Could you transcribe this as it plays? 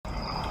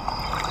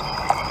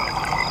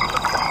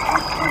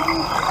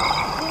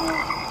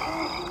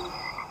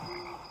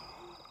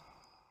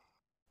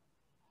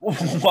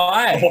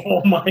Why?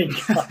 Oh my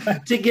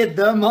God. To get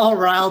them all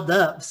riled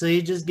up. So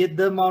you just get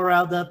them all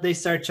riled up. They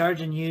start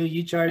charging you.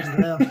 You charge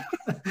them.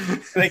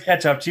 They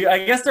catch up to you.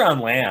 I guess they're on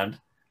land.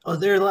 Oh,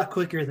 they're a lot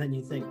quicker than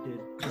you think, dude.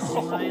 The sea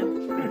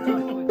lion, they're a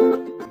lot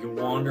quicker. We can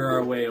wander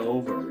our way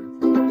over,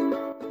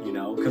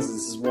 because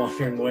this is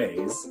Wandering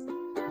Ways.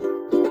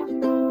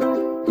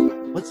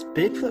 What's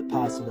Bigfoot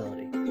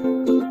possibility?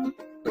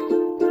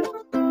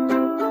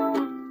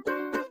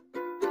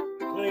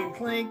 Clink.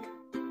 Clink.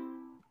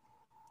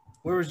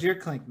 Where was your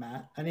clink,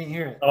 Matt? I didn't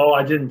hear it. Oh,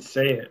 I didn't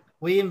say it.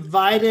 We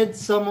invited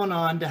someone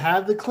on to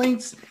have the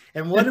clinks,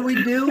 and what do?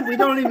 We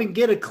don't even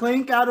get a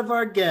clink out of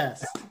our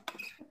guest.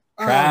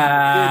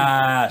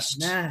 Crashed.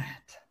 Matt.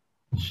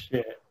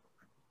 Shit.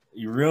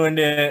 You ruined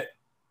it.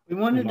 We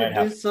wanted We to might do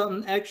have-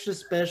 something extra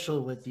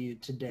special with you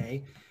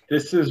today.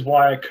 This is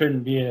why I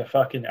couldn't be a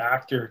fucking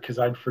actor, because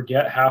I'd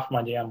forget half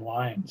my damn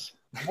lines.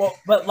 Well,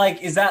 but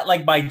is that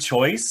by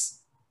choice?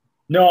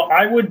 No,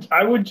 I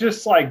would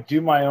just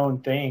do my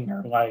own thing,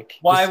 or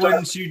Why just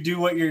wouldn't you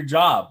do your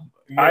job?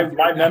 my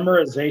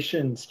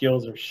memorization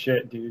skills are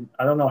shit, dude.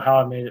 I don't know how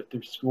I made it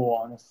through school,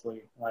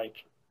 honestly.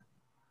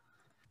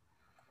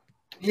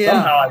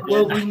 Somehow I did.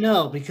 Well, we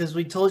know because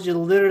we told you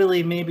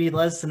literally maybe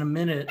less than a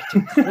minute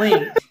to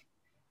clink,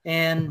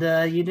 and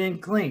you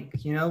didn't clink.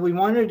 We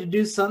wanted to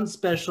do something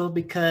special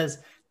because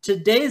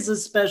today's a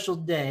special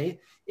day.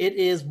 It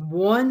is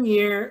 1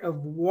 year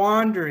of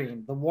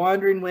wandering. The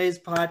Wandering Ways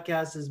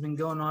podcast has been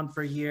going on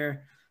for a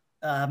year.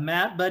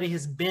 Matt Buddy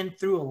has been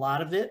through a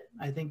lot of it.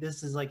 I think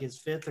this is his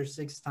fifth or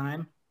sixth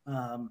time.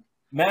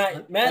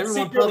 Matt Everyone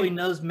secretly, probably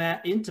knows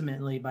Matt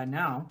intimately by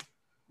now.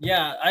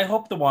 Yeah, I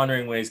hope the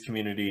Wandering Ways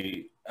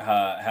community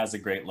has a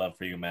great love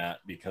for you, Matt,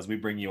 because we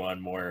bring you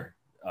on more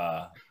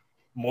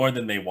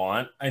than they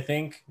want, I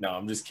think. No,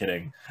 I'm just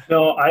kidding.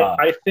 No,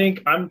 I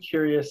think I'm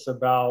curious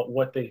about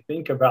what they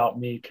think about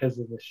me because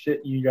of the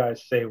shit you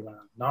guys say when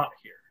I'm not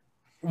here.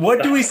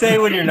 What do we say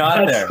when you're not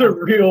That's there? the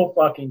real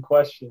fucking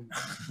question.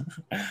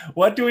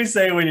 What do we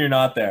say when you're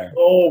not there?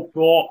 Oh,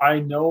 well, I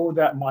know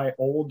that my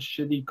old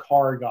shitty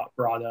car got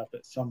brought up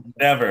at some point.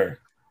 Never.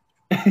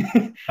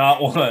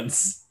 Not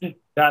once.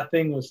 That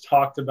thing was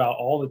talked about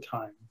all the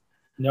time.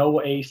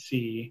 No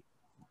AC,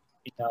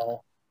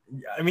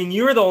 I mean,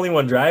 you were the only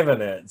one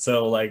driving it,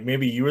 so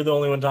maybe you were the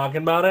only one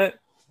talking about it.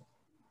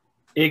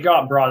 It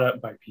got brought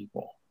up by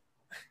people.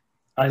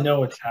 I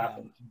know it's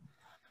happened.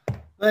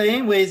 But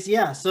anyways,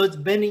 yeah, so it's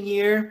been a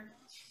year.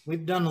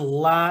 We've done a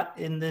lot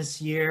in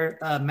this year.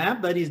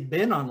 Matt Buddy's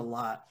been on a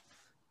lot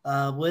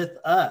with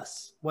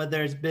us,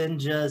 whether it's been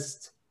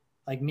just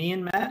me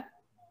and Matt,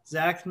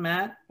 Zach and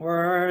Matt,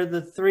 or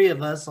the three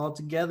of us all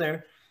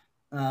together.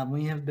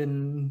 We have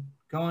been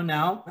going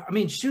out. I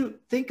mean, shoot,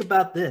 think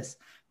about this.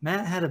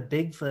 Matt had a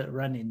Bigfoot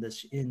running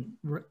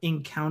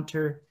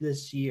encounter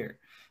this year,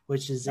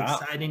 which is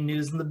exciting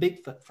news on the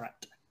Bigfoot front.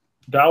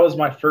 That was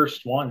my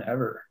first one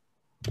ever.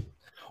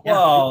 Yeah,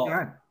 Well, big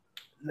time.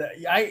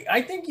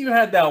 I think you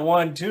had that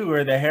one too,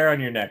 where the hair on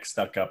your neck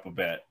stuck up a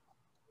bit.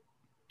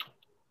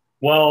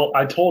 Well,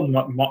 I told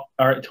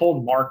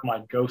Mark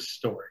my ghost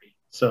story,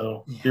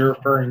 so you're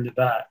referring to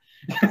that.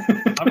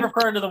 I'm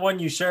referring to the one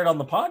you shared on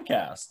the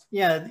podcast.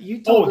 Yeah,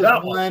 you told us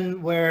that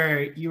one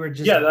where you were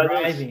just that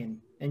driving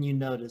and you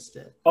noticed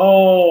it.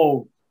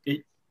 Oh,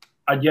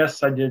 I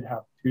guess I did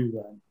have two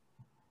then.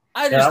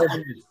 I'm just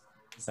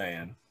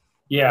saying.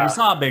 Yeah, We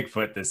saw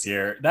Bigfoot this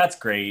year. That's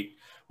great.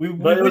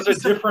 but it was a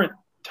different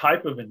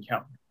type of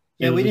encounter.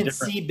 Yeah, It we was didn't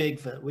different. see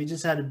Bigfoot. We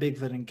just had a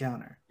Bigfoot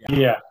encounter.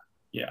 Yeah.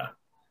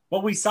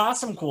 Well, we saw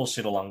some cool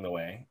shit along the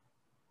way.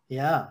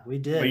 Yeah, we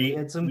did. We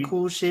had some we-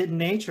 cool shit in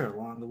nature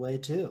along the way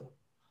too.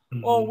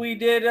 Well, we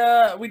did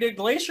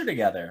Glacier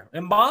together,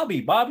 and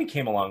Bobby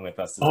came along with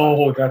us.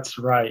 Oh, that's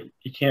right.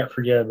 You can't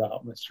forget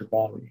about Mr.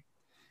 Bobby.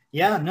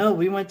 Yeah, no,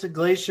 we went to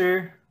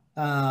Glacier.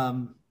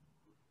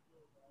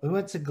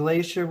 What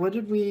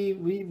did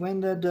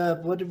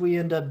we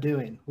end up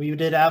doing? We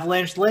did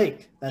Avalanche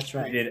Lake. That's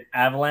right. We did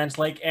Avalanche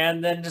Lake,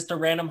 and then just a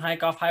random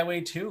hike off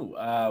Highway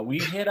 2. We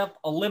hit up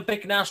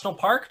Olympic National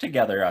Park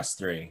together, us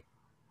three.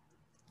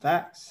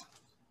 Facts.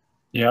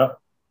 Yeah.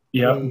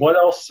 What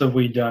else have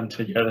we done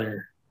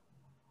together?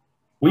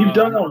 We've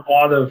done a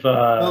lot of.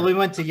 Well, we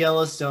went to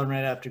Yellowstone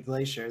right after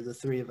Glacier, the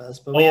three of us,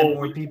 but we had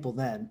more people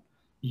then.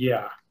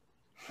 Yeah.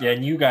 Yeah,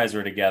 and you guys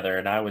were together,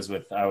 and I was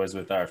with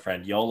our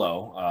friend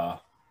Yolo,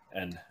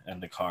 and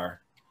the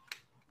car.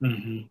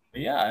 Mm-hmm.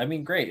 But yeah, I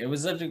mean, great. It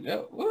was a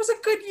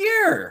good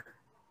year.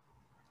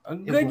 A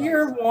good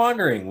year of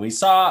wandering. We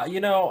saw,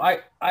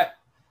 I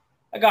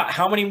got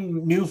how many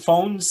new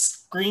phone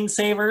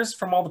screensavers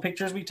from all the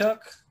pictures we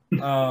took.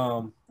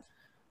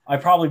 I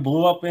probably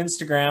blew up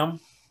Instagram.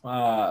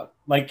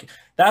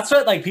 That's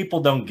what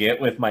people don't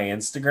get with my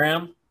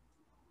Instagram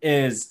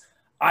is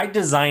I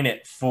design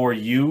it for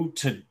you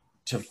to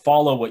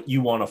follow what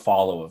you want to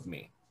follow of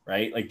me,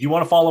 right? Do you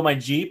want to follow my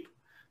Jeep?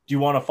 Do you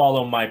want to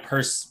follow my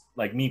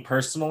me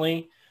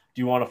personally?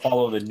 Do you want to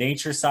follow the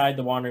nature side,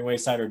 the Wandering Way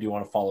side, or do you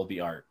want to follow the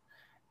art?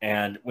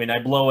 And when I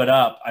blow it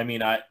up, I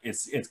mean,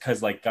 it's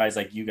because guys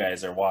like you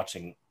guys are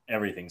watching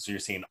everything. So you're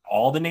seeing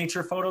all the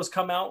nature photos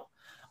come out.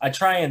 I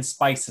try and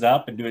spice it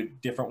up and do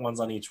it different ones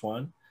on each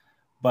one.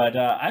 But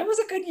it was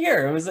a good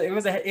year. It was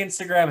an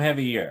Instagram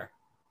heavy year.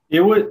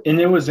 It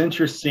was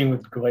interesting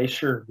with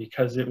Glacier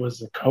because it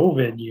was a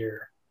COVID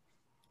year.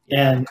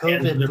 Yeah, and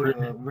COVID threw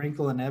a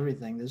wrinkle in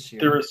everything this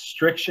year. The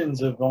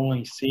restrictions of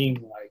only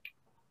seeing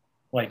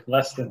like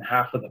less than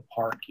half of the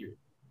park.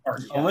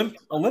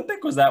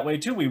 Olympic was that way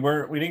too. We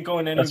didn't go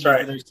in any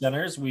visitor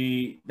centers.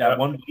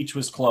 One beach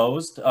was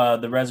closed.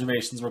 The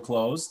reservations were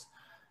closed.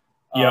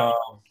 Yeah.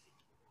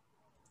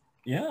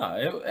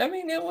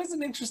 It was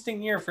an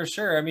interesting year for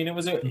sure. I mean, it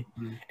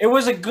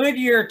was a good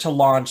year to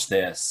launch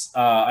this.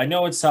 I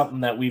know it's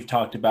something that we've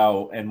talked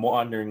about, and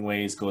Wandering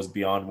Ways goes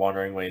beyond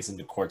Wandering Ways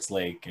into Quartz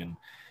Lake, and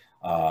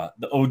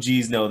the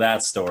OGs know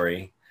that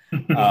story.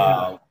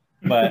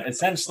 But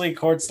essentially,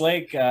 Quartz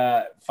Lake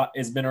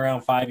has been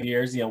around 5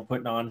 years,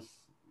 putting on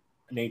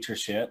nature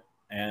shit,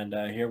 and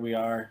here we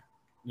are,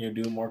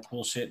 doing more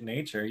cool shit in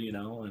nature,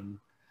 and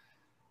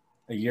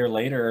a year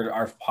later,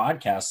 our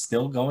podcast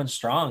still going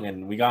strong,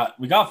 and we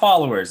got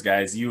followers,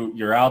 guys.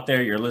 You're out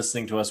there, you're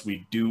listening to us.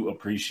 We do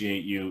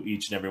appreciate you,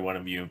 each and every one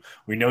of you.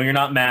 We know you're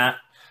not Matt,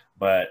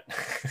 but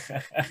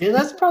yeah,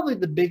 that's probably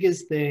the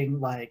biggest thing.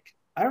 Like,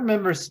 I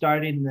remember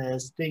starting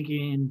this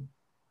thinking,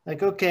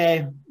 like,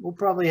 okay, we'll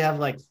probably have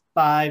like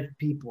 5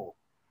 people,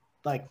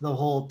 like the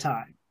whole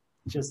time,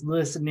 just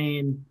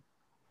listening.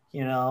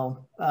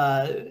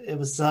 It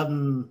was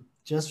something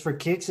just for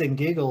kicks and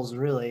giggles,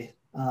 really.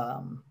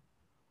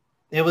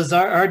 It was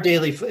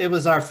it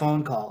was our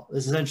phone call,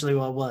 is essentially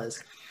what it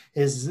was.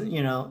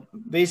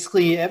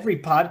 Basically every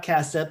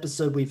podcast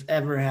episode we've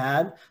ever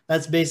had,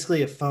 that's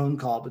basically a phone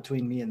call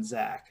between me and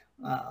Zach.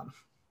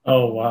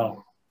 Oh,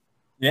 wow.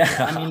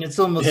 Yeah. I mean, it's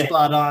almost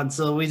spot on.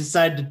 So we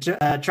decided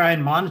to try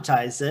and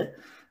monetize it.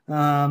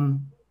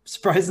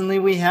 Surprisingly,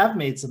 we have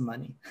made some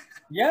money.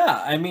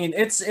 Yeah. I mean,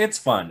 it's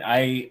fun.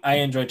 I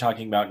enjoy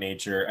talking about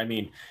nature. I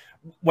mean,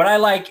 what I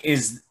like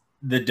is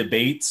the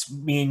debates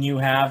me and you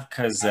have,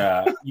 because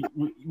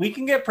we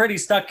can get pretty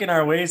stuck in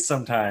our ways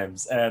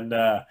sometimes, and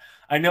I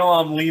know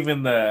I'm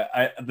leaving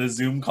the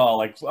Zoom call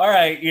like, all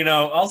right,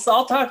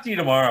 I'll talk to you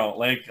tomorrow,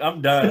 like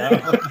I'm done.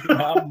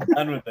 I'm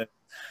done with it.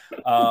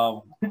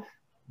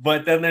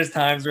 But then there's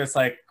times where it's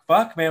like,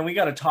 fuck, man, we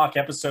got to talk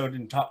episode,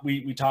 and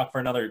we talk for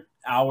another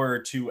hour or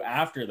two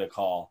after the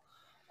call,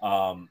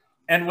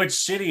 and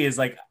what's shitty is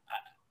like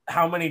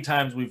how many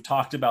times we've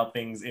talked about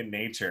things in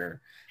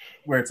nature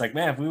where it's like,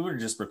 man, if we would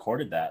have just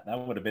recorded that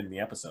would have been the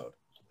episode.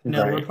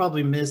 No, We're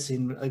probably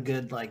missing a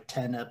good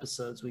 10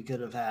 episodes we could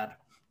have had.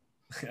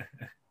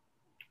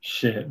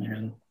 Shit,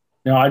 man.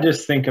 No, I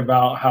just think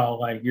about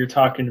how you're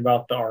talking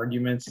about the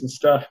arguments and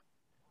stuff.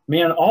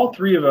 Man, all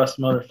 3 of us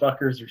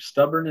motherfuckers are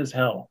stubborn as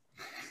hell.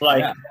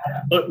 But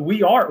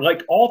we are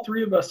all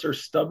 3 of us are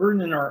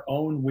stubborn in our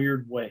own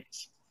weird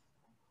ways.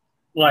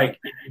 If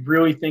you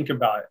really think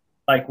about it,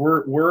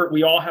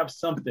 we all have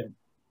something.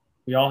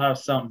 We all have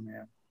something,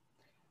 man.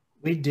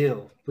 We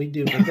do. But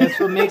that's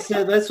what makes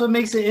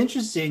it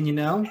interesting,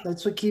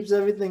 That's what keeps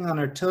everything on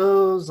our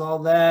toes, all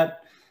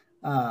that.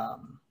 I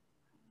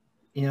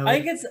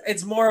think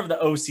it's more of the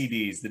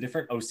OCDs, the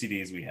different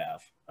OCDs we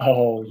have.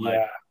 Oh,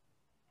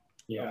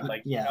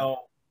 yeah.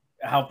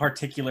 How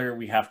particular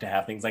we have to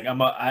have things.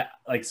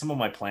 Some of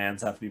my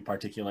plans have to be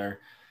particular,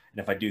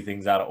 and if I do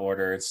things out of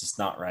order, it's just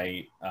not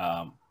right.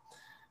 I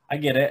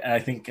get it, and I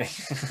think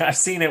I've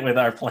seen it with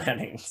our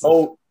planning. So.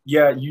 Oh,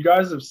 yeah, you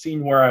guys have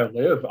seen where I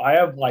live. I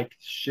have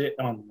shit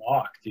on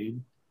lock, dude.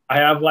 I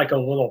have a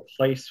little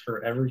place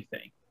for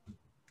everything.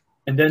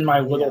 And then my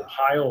little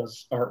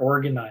piles are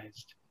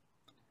organized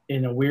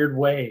in a weird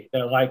way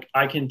that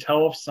I can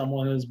tell if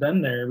someone has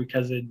been there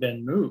because it'd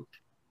been moved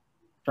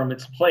from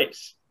its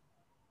place.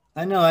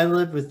 I know, I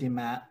live with you,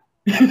 Matt.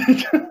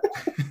 I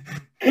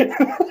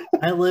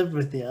live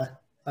with you.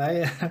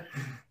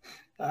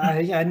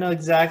 I know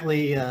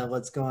exactly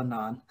what's going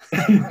on.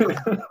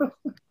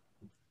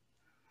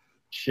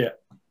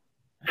 Shit.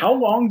 How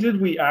long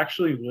did we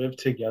actually live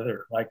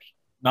together?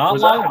 Not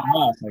long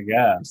enough, I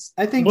guess.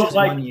 I think just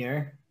 1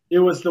 year. It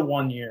was the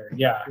 1 year.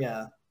 Yeah.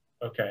 Yeah.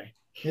 Okay.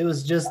 It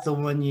was just the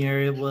 1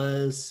 year. It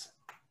was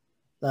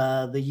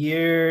the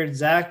year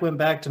Zach went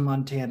back to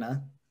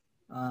Montana.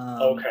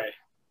 Okay.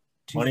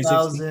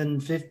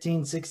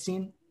 2015,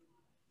 16?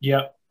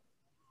 Yep.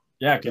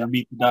 Yeah, because we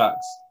beat the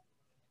Ducks.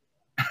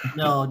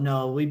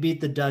 No, we beat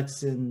the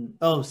Ducks in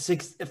fall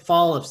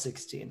of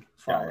 16.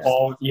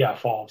 Fall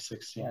of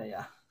 16.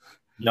 Yeah.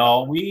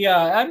 No, we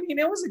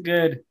it was a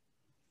good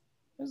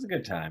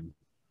time.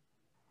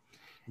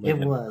 It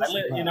was.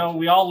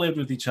 We all lived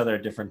with each other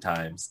at different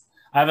times.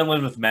 I haven't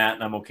lived with Matt,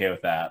 and I'm okay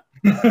with that.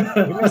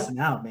 You're missing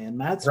out, man.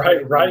 Matt's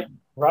right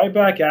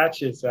back at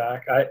you,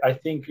 Zach. I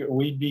think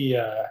we'd be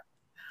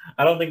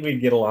I don't think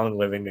we'd get along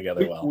living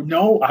together well.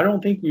 No, I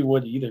don't think we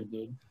would either,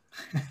 dude.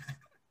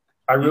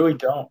 I really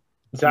don't.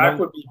 Zach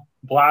would be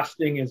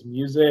blasting his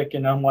music,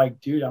 and I'm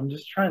like, dude, I'm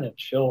just trying to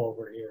chill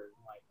over here.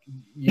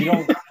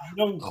 You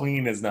don't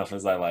clean as enough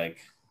as I like.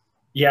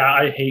 Yeah,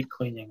 I hate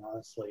cleaning,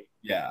 honestly.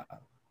 Yeah.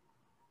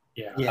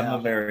 Yeah. Yeah. I'm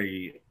a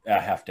very I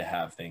have to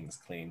have things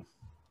clean.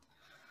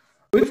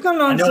 We've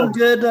gone on I know. some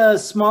good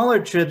smaller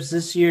trips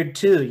this year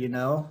too, you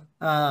know.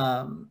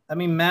 I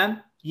mean,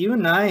 Matt, you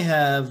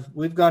and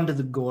we've gone to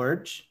the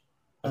Gorge.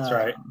 That's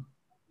right.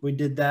 We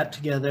did that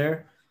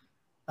together.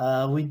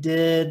 I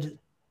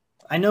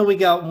know we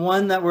got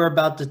one that we're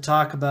about to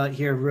talk about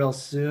here real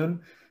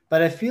soon,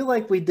 but I feel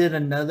like we did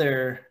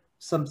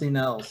something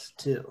else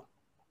too.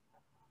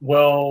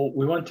 Well,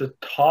 we went to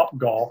Top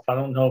Golf. I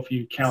don't know if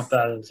you count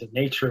that as a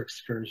nature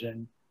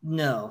excursion.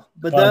 No,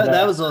 but But,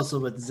 that was also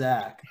with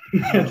Zach.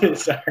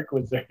 Zach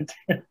was there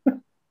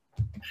too.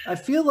 I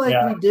feel like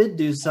Yeah. we did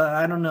do so.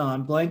 I don't know.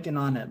 I'm blanking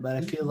on it, but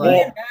I feel Well,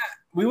 like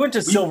We went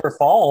to Silver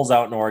Falls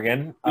out in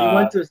Oregon.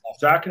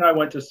 Zach and I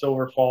went to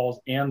Silver Falls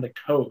and the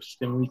coast,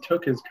 and we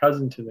took his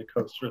cousin to the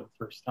coast for the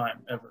first time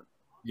ever,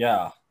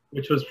 Yeah.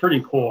 which was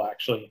pretty cool,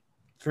 actually.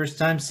 first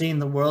time seeing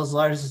the world's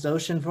largest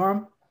ocean for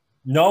him.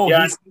 No,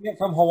 Yeah. he's seen it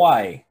from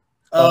Hawaii.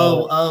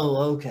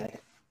 Okay.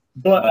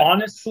 But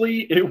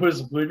honestly, it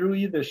was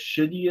literally the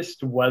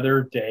shittiest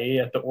weather day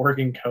at the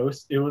Oregon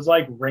coast. It was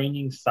like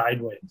raining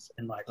sideways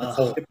and like the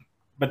whole.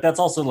 But that's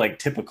also like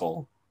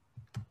typical.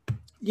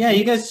 Yeah,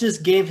 you guys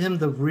just gave him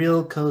the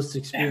real coast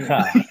experience.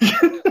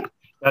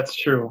 That's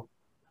true.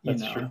 You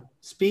That's know, true.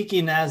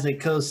 speaking as a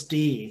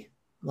coastee,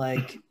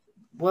 like,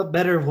 what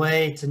better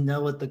way to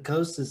know what the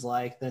coast is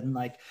like than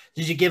like,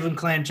 did you give him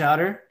clam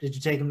chowder? Did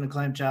you take him to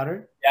clam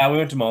chowder? Yeah, we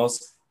went to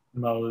Moe's.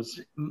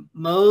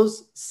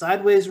 Moe's,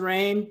 sideways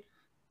rain.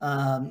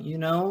 You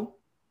know,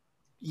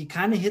 you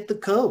kind of hit the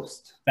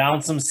coast.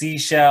 Found some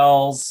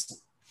seashells.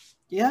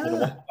 Did a Yeah,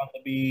 walk on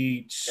the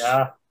beach.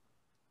 Yeah.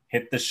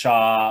 Hit the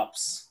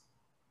shops.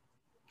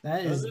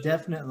 that is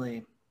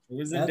definitely. It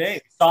was a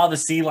day. Saw the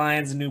sea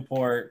lions in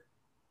Newport.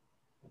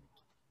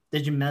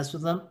 Did you mess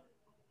with them?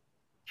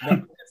 No,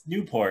 it's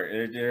Newport.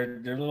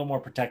 They're a little more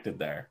protected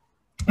there.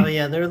 Oh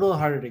yeah, they're a little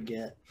harder to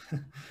get.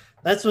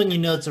 That's when you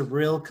know it's a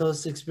real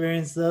coast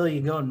experience, though. You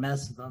go and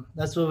mess with them.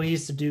 That's what we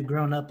used to do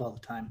growing up all the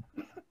time.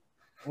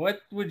 What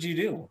would you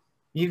do?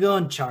 You go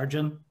and charge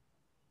them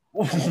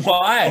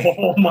Why?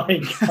 Oh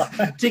my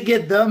god. to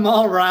get them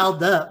all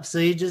riled up. So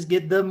you just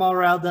get them all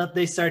riled up.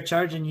 They start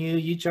charging you.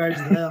 You charge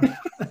them.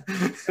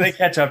 They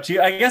catch up to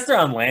you. I guess they're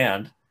on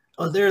land.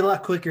 Oh, they're a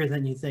lot quicker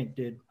than you think,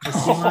 dude. The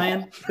sea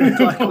lion, they're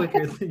a lot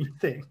quicker than you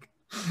think.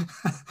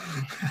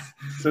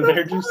 So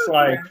they're just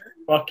like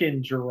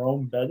fucking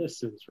Jerome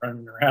Bettises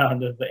running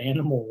around in the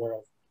animal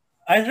world.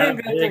 I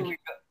think Kinda big.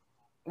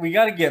 we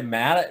got to get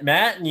Matt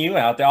and you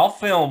out there. I'll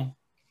film.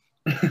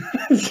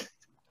 I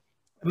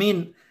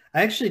mean,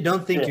 I actually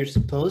don't think you're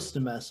supposed to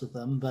mess with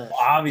them, but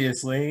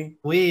Obviously.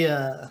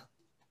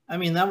 I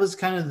mean, that was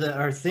kind of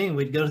our thing.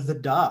 We'd go to the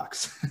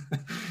docks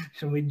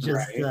and we'd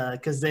just,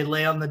 because they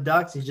lay on the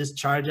docks, you just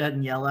charge at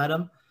and yell at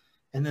them,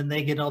 and then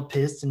they get all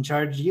pissed and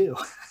charge you.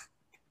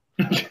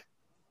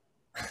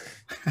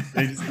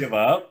 They just give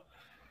up.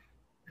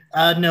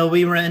 No,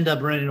 we end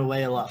up running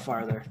away a lot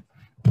farther.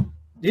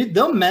 Dude,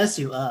 they'll mess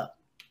you up.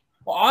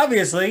 Well,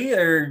 obviously,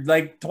 they're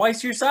like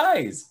twice your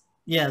size.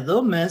 Yeah,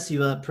 they'll mess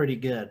you up pretty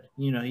good.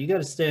 You know, you got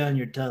to stay on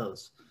your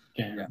toes.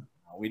 Yeah.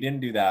 We didn't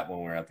do that when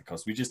we were at the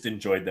coast. We just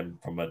enjoyed them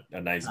from a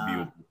nice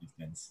view of the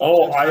distance.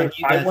 Oh, Like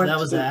you guys, went that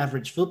was to- an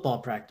average football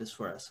practice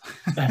for us.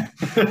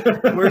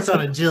 Works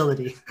on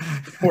agility.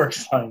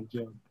 Works on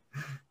Jim.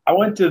 I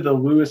went to the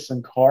Lewis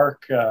and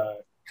Clark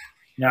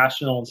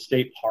National and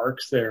State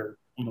Parks there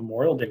on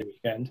Memorial Day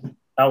weekend.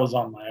 That was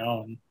on my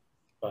own,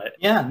 but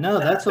Yeah, no,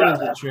 that's always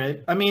a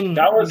trip. I mean,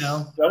 that was you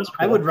know, that was cool.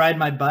 I would ride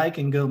my bike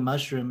and go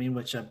mushrooming,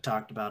 which I've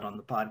talked about on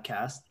the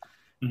podcast,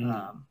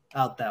 Mhm.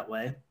 out that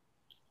way.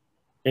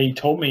 Yeah, you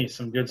told me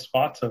some good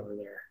spots over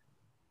there.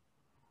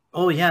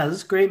 Oh yeah, this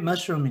is a great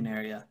mushrooming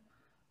area.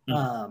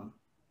 Mhm.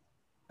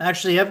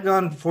 Actually, I've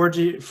gone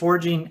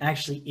foraging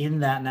actually in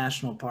that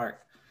national park.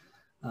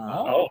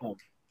 Oh,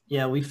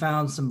 Yeah, we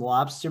found some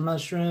lobster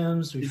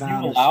mushrooms. We Is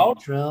found you the allowed?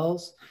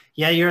 chanterelles.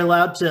 Yeah, you're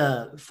allowed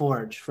to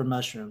forage for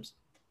mushrooms.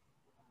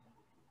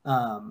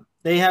 They'll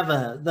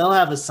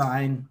have a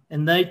sign,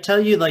 and they tell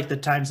you like the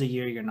times of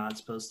year you're not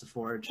supposed to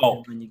forage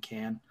and when you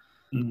can.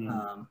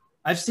 Mhm.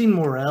 I've seen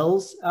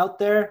morels out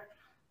there.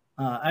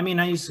 I mean,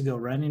 I used to go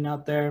running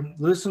out there.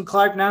 Lewis and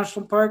Clark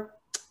National Park,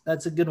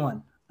 that's a good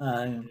one.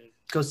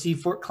 Go see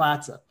Fort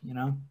Clatsop, you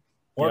know?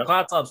 Fort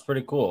Clatsop's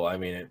pretty cool. I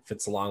mean, it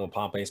fits along with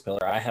Pompey's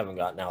Pillar. I haven't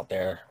gotten out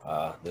there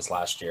this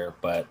last year,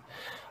 but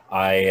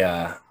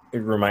it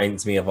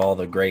reminds me of all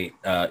the great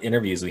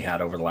interviews we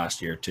had over the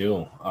last year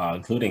too,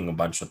 including a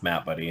bunch with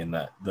Matt Buddy and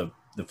the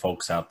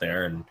folks out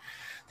there and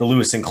the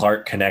Lewis and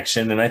Clark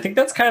connection. And I think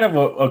that's kind of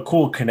a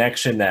cool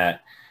connection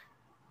that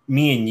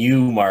me and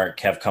you, Mark,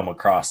 have come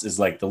across, is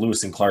like the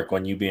Lewis and Clark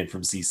one, you being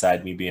from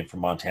Seaside, me being from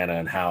Montana,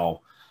 and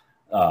how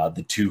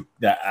the two,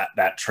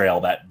 that trail,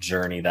 that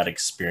journey, that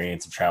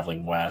experience of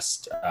traveling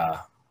west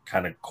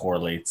kind of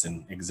correlates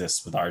and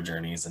exists with our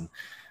journeys. And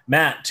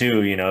Matt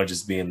too, you know,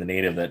 just being the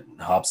native that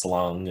hops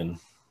along and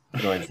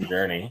joins the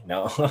journey.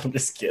 No, I'm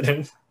just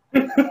kidding.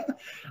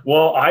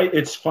 Well,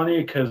 it's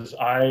funny because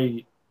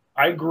I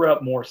grew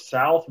up more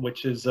south,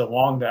 which is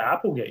along the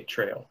Applegate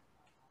Trail.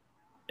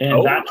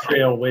 And that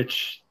trail,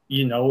 which,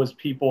 was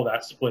people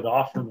that split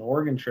off from the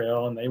Oregon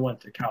Trail and they went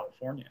to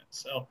California.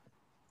 So,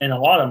 and a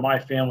lot of my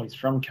family's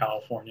from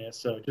California,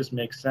 so it just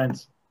makes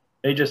sense.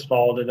 They just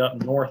followed it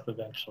up north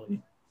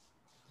eventually.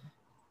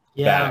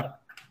 Yeah.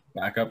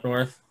 Back up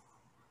north.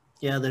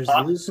 Yeah, there's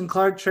Lewis and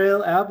Clark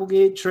Trail,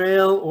 Applegate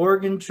Trail,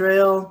 Oregon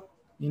Trail.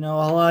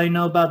 All I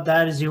know about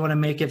that is you want to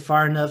make it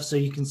far enough so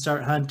you can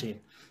start hunting.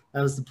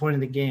 That was the point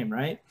of the game,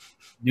 right?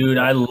 Dude,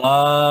 I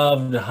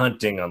loved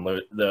hunting on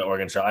the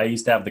Oregon Trail. I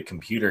used to have the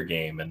computer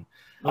game, and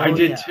I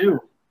did too.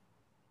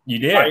 You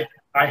did?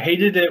 I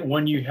hated it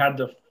when you had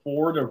to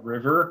ford a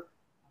river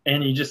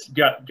and you just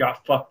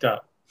got fucked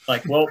up.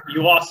 Like, well,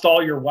 you lost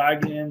all your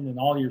wagon and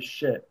all your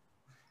shit.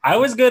 I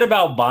was good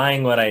about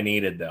buying what I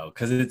needed though,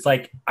 because it's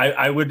like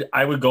I would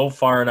go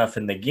far enough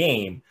in the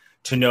game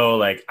to know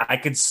like I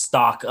could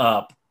stock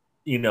up,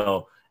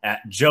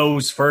 at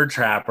Joe's Fur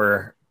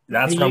Trapper.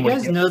 That's you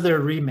guys know they're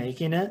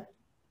remaking it.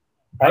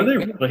 Are they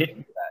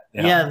really?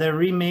 Yeah, they're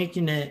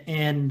remaking it,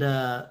 and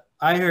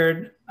I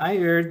heard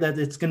that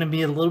it's going to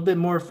be a little bit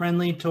more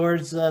friendly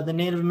towards the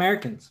Native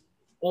Americans.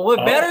 Well,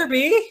 it better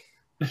be.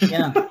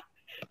 Yeah.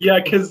 Yeah,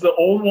 because the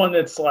old one,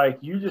 it's like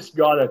you just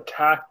got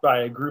attacked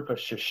by a group of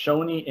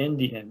Shoshone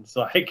Indians,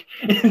 like,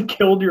 and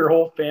killed your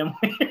whole family.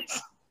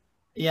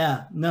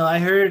 Yeah, no, I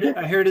heard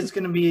it's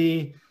going to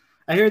be.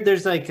 I heard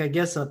there's like, I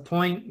guess, a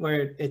point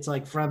where it's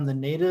like from the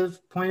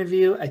native point of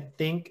view. I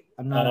think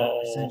I'm not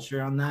 100%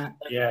 sure on that.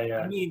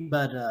 Yeah. I mean,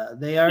 but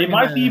they are. It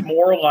might be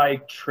more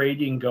like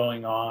trading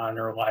going on,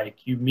 or like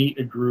you meet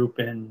a group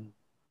and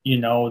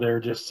they're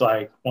just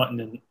like wanting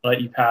to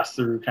let you pass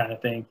through, kind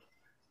of thing.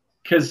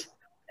 Because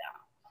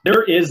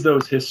there is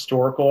those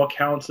historical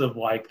accounts of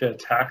like the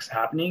attacks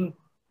happening,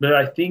 but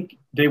I think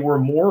they were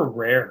more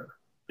rare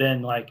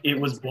than like it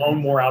was blown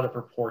more out of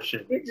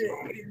proportion.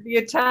 The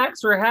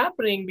attacks were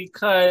happening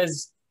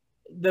because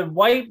the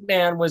white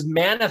man was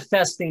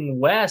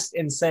manifesting west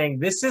and saying,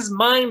 "This is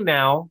mine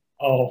now."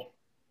 Oh,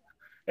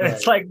 and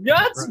it's like,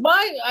 that's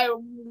mine.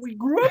 We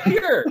grew up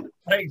here.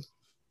 Like,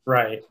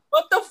 right?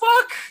 What the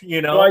fuck?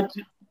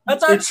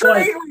 That's our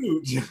trade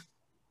route.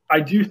 I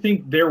do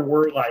think there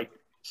were like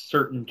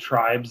certain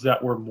tribes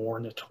that were more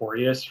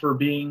notorious for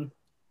being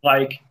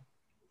like,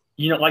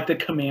 like the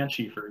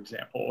Comanche, for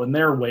example, and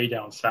they're way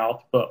down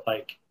south, but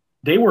like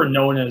they were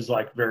known as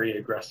like very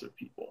aggressive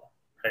people,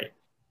 right?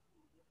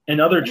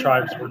 And other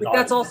tribes were not.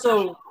 That's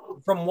also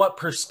from what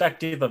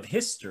perspective of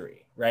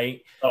history,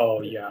 right?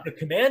 Oh, yeah. The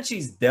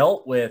Comanches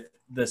dealt with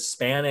the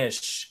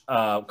Spanish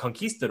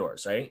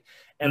conquistadors, right?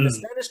 And the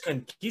Spanish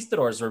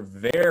conquistadors were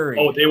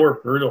they were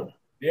brutal.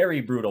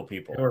 Very brutal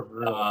people. They were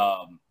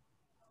brutal.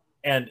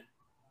 And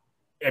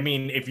I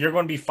mean, if you're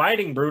going to be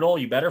fighting brutal,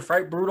 you better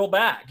fight brutal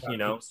back,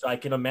 So I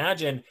can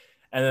imagine.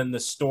 And then the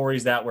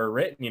stories that were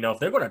written, if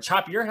they're going to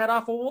chop your head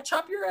off, well, we'll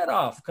chop your head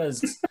off,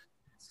 because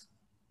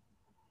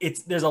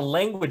there's a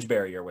language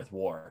barrier with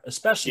war,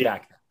 especially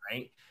back then,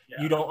 right?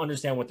 Yeah. You don't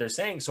understand what they're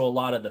saying. So a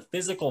lot of the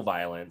physical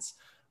violence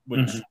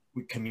would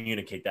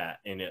communicate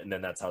that. And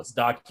then that's how it's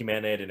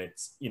documented. And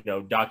it's,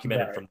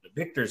 documented from the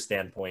victor's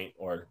standpoint,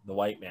 or the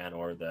white man,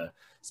 or the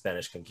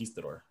Spanish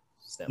conquistador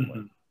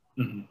standpoint.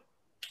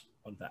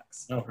 Fun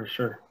facts. Oh, for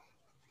sure.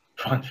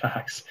 Fun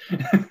facts.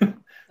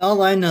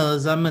 All I know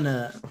is I'm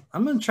gonna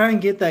try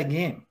and get that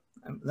game.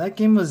 That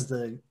game was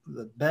the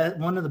best,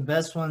 one of the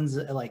best ones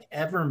like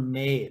ever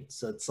made.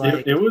 So it's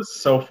like it was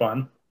so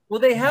fun.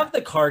 Well, they have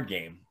the card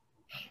game.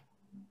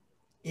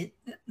 No,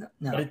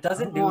 but it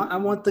doesn't I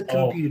want the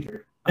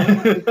computer. I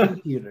want the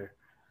computer.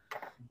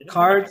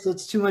 Cards,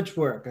 that's too much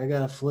work. I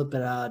gotta flip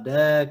it out of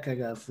deck. I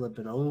gotta flip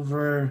it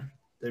over.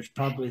 There's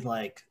probably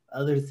like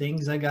other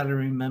things I gotta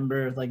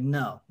remember. Like,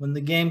 no, when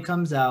the game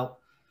comes out,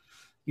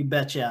 you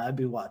betcha I'd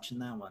be watching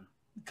that one,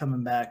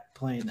 coming back,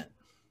 playing it.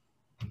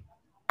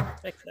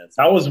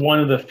 That was one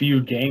of the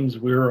few games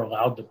we were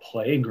allowed to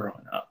play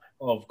growing up.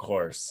 Of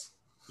course.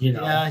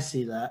 Yeah, I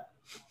see that.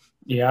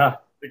 Yeah.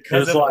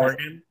 Because of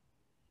Oregon?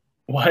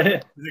 What? Is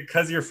it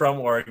because you're from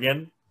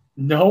Oregon?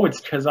 No,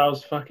 it's because I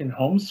was fucking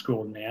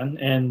homeschooled, man,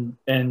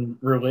 and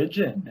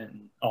religion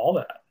and all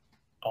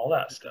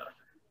that stuff.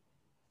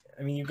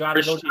 I mean, you got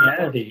to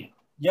Christianity.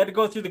 You had to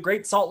go through the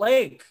Great Salt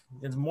Lake.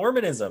 It's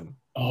Mormonism.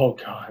 Oh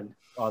God.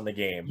 On the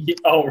game. Yeah,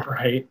 oh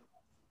right.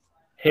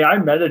 Hey, I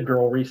met a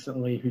girl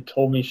recently who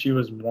told me she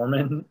was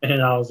Mormon,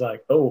 and I was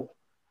like, oh.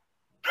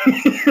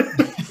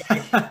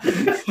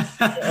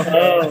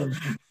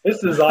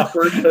 This is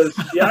awkward, because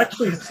she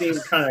actually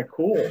seemed kind of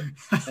cool,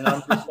 and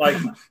I'm just like,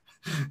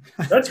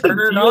 that's a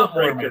deal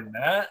breaker.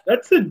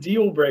 That's a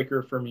deal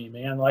breaker for me,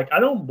 man. Like, I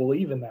don't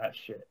believe in that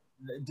shit.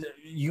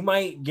 You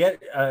might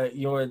get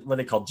what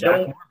they call Jack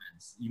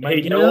Mormons. You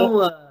might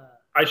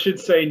I should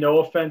say, no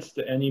offense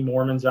to any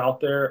Mormons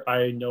out there.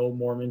 I know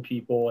Mormon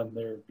people, and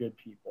they're good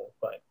people,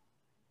 but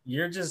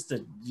you're just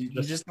the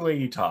way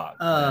you talk.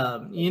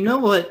 You know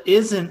what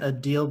isn't a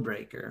deal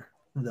breaker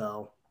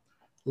though?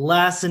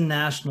 Lassen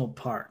National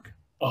Park.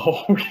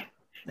 Oh,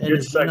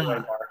 good segue,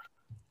 Mark.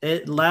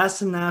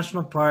 Lassen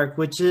National Park,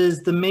 which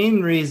is the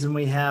main reason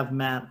we have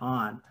Matt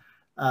on.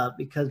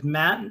 because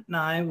Matt and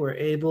I were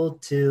able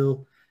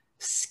to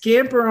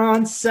scamper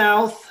on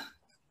south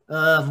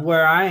of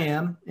where I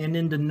am and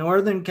into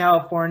Northern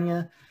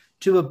California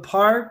to a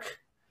park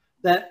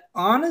that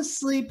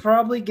honestly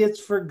probably gets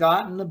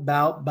forgotten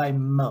about by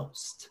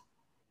most.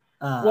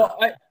 Well,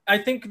 I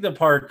think the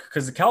park,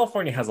 because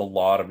California has a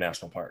lot of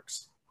national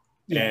parks.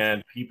 Yeah.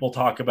 And people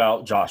talk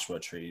about Joshua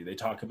Tree. They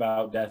talk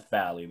about Death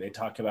Valley. They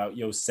talk about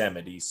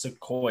Yosemite,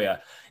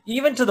 Sequoia,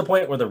 even to the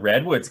point where the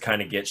redwoods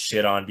kind of get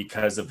shit on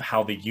because of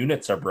how the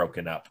units are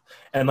broken up.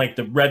 And like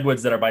the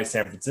redwoods that are by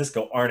San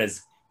Francisco aren't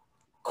as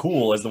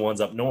cool as the ones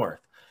up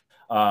north.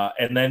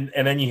 And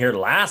then you hear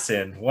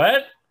Lassen.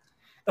 What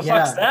the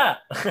fuck's that?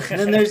 And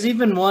then there's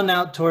even one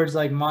out towards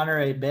like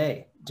Monterey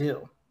Bay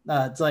too.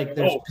 It's like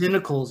there's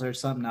Pinnacles or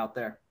something out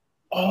there.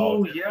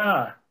 Oh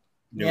yeah.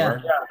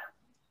 Newer. Yeah.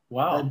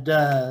 Wow. And,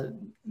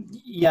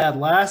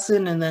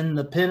 Lassen and then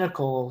the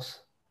Pinnacles,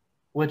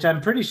 which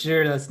I'm pretty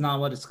sure that's not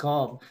what it's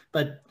called,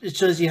 but it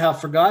shows you how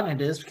forgotten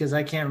it is because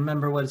I can't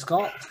remember what it's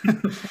called.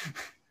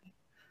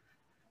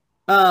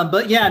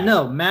 But yeah,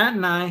 no, Matt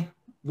and I,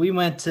 we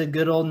went to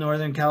good old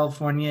Northern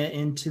California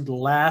into the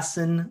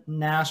Lassen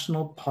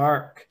National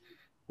Park,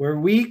 where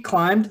we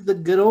climbed the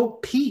good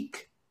old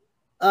peak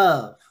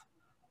of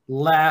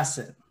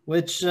Lassen,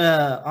 which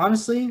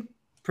honestly,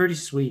 pretty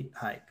sweet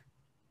hike.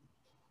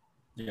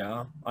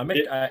 Yeah, I'm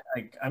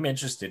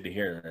interested to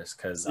hear this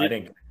because I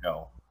didn't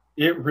go.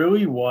 It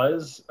really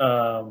was.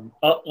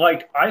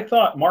 Like I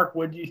thought, Mark,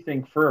 what do you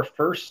think for a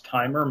first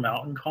timer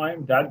mountain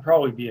climb? That'd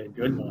probably be a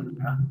good one.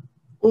 Yeah.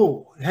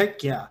 Oh,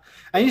 heck yeah.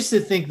 I used to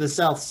think the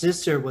South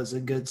Sister was a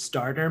good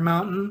starter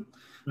mountain,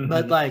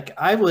 but like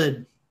I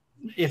would,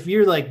 if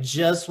you're like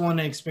just want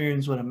to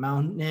experience what a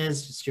mountain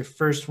is, it's your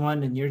first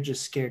one and you're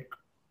just scared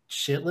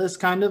shitless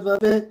kind of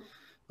it.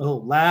 Oh,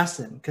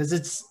 Lassen, because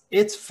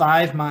it's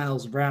 5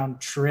 miles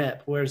round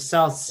trip, whereas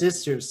South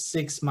Sister's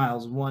 6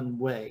 miles one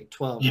way,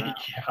 12 round.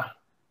 Yeah,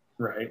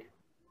 right.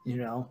 You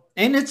know,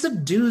 and it's a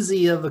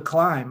doozy of a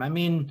climb. I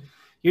mean,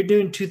 you're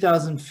doing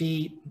 2,000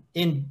 feet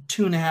in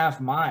 2.5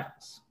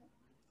 miles.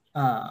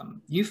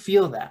 You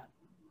feel that.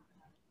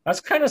 That's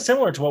kind of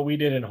similar to what we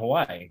did in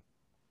Hawaii.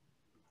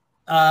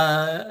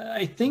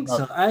 I think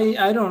so.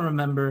 I don't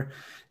remember.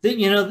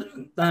 This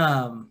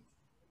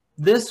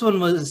one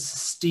was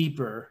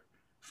steeper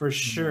for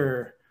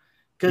sure.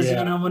 Because,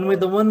 when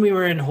the one we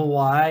were in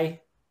Hawaii,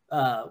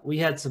 we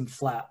had some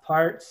flat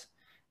parts.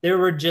 There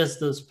were just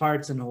those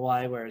parts in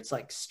Hawaii where it's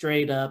like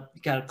straight up,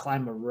 you got to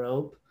climb a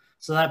rope.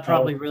 So that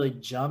probably really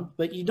jumped,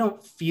 but you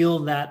don't feel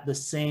that the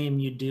same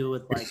you do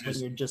with like when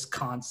you're just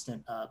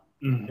constant up.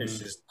 It's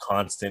just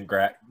constant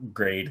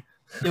grade.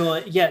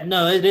 Yeah,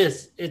 no, it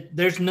is.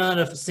 There's not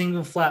a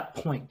single flat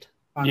point.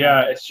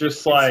 It's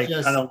just like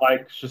kind of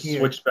like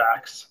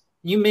switchbacks.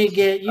 You may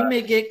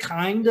get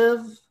kind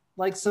of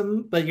like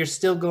some, but you're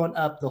still going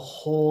up the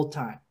whole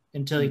time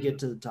until you get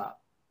to the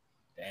top.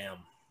 Damn.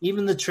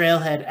 Even the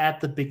trailhead at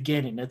the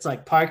beginning, it's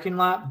like parking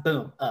lot,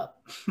 boom,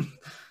 up.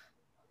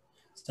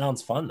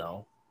 Sounds fun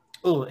though.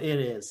 Oh, it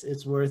is.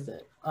 It's worth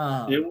it.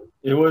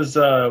 It was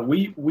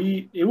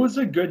it was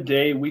a good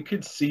day. We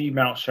could see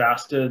Mount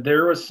Shasta.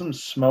 There was some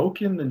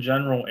smoke in the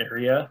general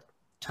area.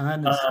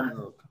 Ton of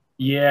smoke.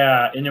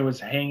 Yeah, and it was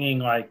hanging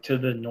like to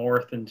the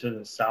north and to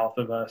the south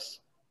of us.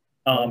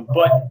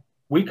 But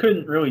we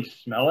couldn't really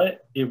smell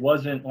it. It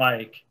wasn't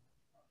like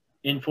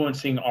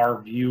influencing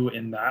our view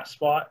in that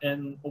spot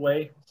in a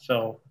way.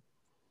 So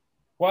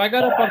well, I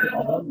got up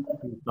on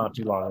the not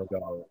too long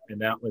ago,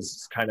 and that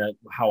was kind of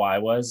how I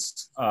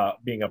was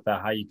being up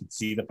that high. You could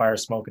see the fire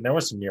smoke, and there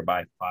was some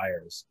nearby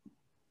fires.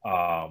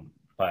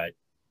 But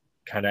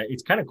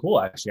it's kind of cool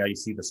actually how you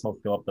see the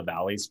smoke fill up the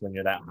valleys when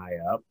you're that high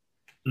up.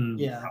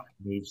 Yeah, how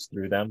it moves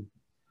through them.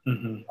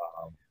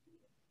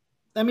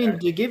 I mean,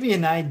 to give you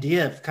an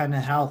idea of kind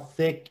of how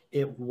thick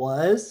it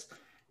was,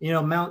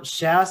 Mount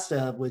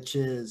Shasta, which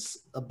is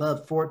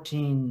above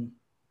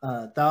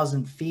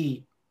 14,000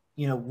 feet.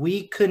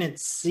 We couldn't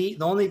see.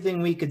 The only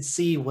thing we could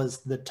see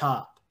was the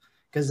top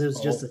because it was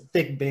just a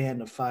thick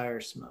band of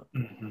fire smoke.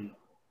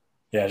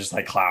 Yeah, just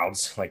like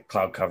clouds, like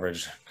cloud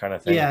coverage kind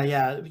of thing.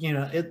 Yeah.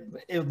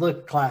 It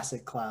looked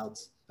classic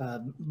clouds,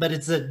 but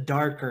it's a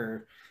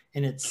darker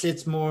and it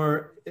sits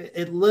more.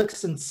 It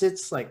looks and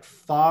sits like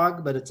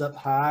fog, but it's up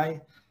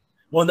high.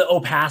 Well, the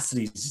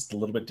opacity is just a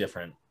little bit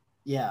different.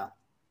 Yeah.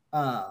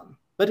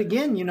 But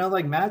again,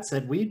 like Matt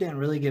said, we didn't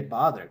really get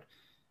bothered.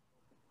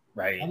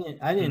 Right.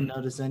 I didn't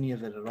notice any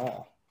of it at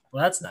all.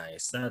 Well, that's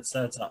nice. That's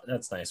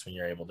nice when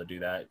you're able to do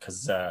that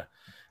because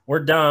we're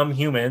dumb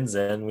humans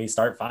and we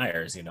start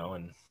fires,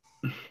 and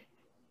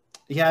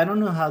yeah, I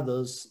don't know how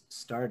those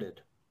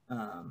started.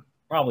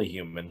 Probably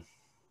human.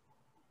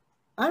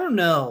 I don't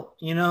know.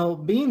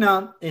 Being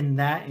out in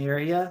that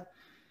area,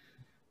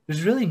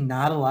 there's really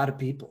not a lot of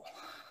people.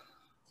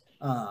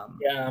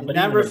 But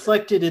that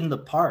reflected in the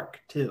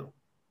park too.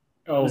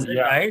 Oh, was it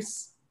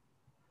nice?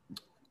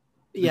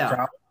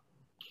 Yeah.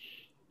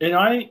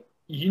 And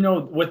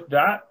with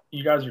that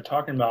you guys are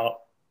talking about,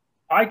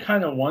 I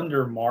kind of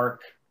wonder,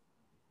 Mark,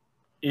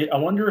 I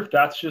wonder if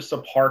that's just a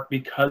park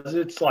because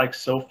it's like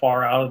so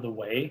far out of the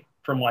way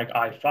from like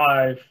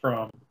I-5,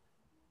 from,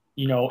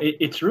 you know,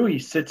 it's really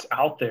sits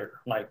out there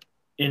like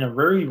in a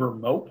very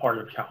remote part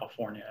of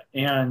California.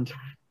 And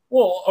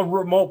Well, a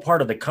remote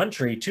part of the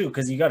country too,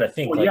 because you got to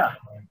think well, like yeah,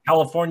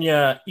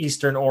 California,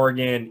 Eastern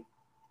Oregon,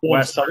 well,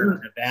 Western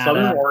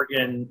Southern Nevada.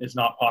 Oregon is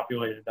not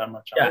populated that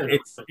much Yeah, either.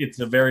 it's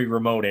a very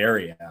remote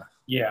area.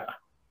 Yeah.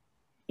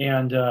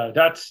 And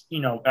that's,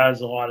 you know,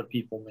 as a lot of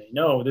people may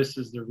know, this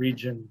is the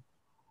region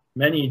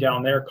many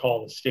down there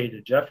call the state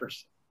of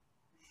Jefferson,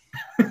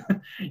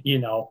 you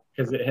know,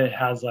 because it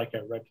has like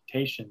a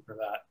reputation for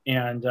that.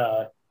 And,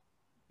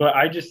 but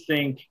I just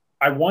think,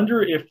 I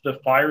wonder if the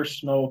fire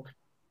smoke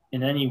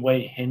in any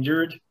way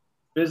hindered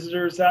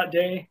visitors that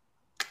day,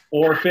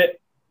 or if it,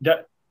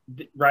 that,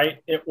 right,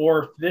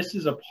 or if this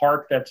is a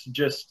park that's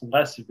just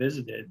less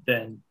visited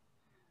than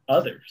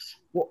others.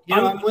 Well, You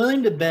know, I'm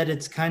willing to bet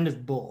it's kind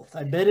of both.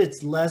 I bet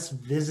it's less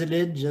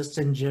visited just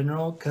in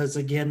general because,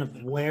 again,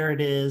 of where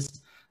it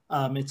is.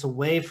 It's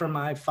away from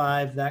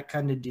I-5, that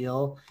kind of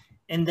deal.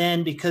 And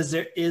then because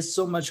there is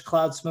so much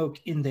cloud smoke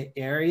in the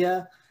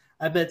area,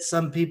 I bet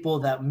some people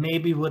that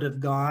maybe would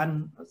have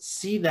gone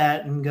see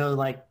that and go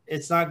like,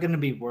 it's not going to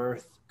be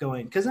worth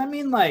going. Because I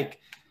mean, like,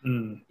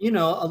 you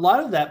know, a lot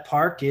of that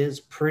park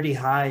is pretty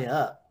high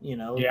up. You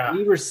know, Yeah.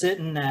 we were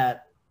sitting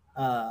at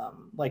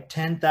like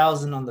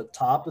 10,000 on the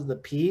top of the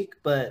peak,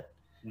 but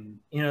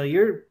you know,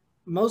 you're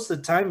most of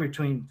the time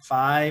between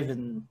 5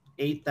 and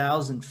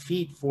 8,000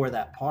 feet for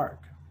that park.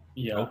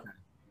 Yeah.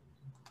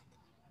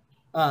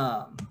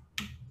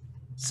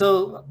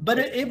 So, but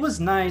it was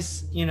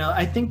nice. You know,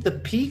 I think the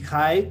peak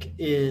hike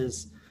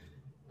is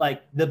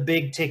like the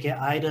big ticket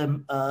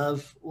item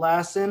of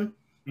Lassen.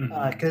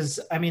 Because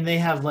I mean, they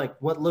have like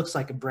what looks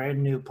like a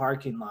brand new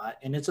parking lot,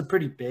 and it's a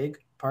pretty big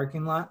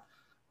parking lot.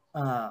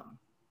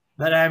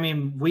 But I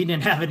mean, we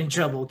didn't have any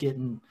trouble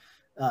getting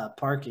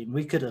parking.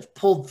 We could have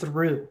pulled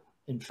through,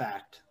 in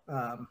fact.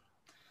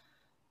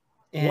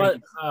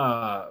 And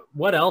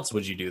what else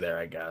would you do there?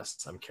 I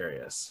guess I'm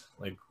curious.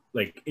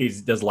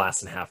 Does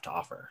Lassen have to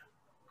offer?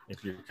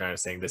 If you're kind of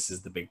saying this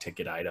is the big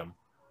ticket item.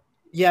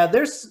 Yeah,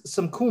 there's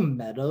some cool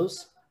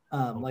meadows,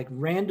 like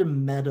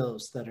random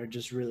meadows that are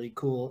just really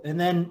cool. And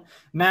then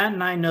Matt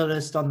and I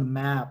noticed on the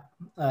map,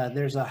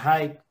 there's a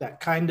hike that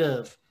kind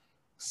of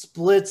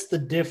splits the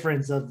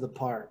difference of the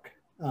park.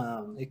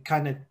 It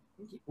kind of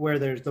where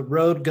there's the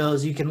road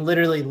goes, you can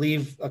literally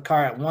leave a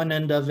car at one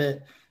end of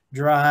it,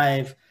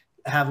 drive,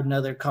 have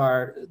another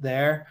car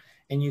there,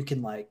 and you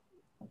can like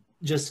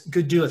just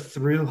go do a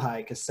through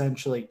hike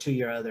essentially to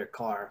your other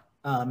car.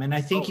 And I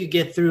think you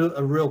get through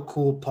a real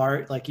cool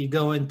part. Like you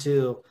go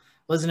into,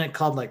 wasn't it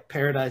called like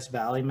Paradise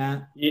Valley,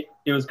 Matt? It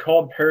was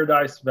called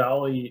Paradise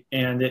Valley,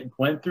 and it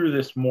went through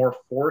this more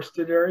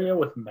forested area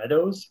with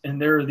meadows,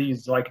 and there are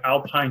these like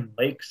alpine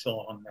lakes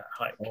along that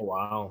hike. Oh,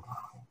 wow.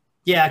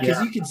 Yeah,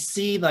 because you could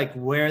see like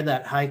where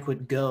that hike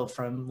would go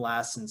from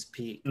Lassen's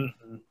Peak.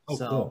 Mm-hmm. Oh,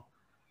 so, cool.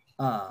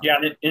 Yeah,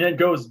 and it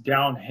goes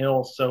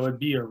downhill, so it'd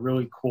be a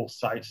really cool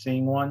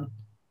sightseeing one.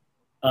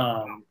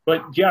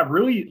 But yeah,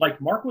 really, like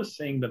Mark was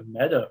saying, the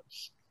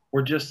meadows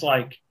were just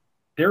like,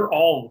 they're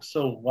all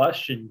so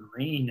lush and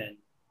green and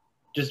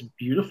just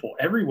beautiful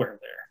everywhere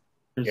there.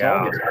 There's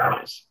all these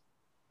areas.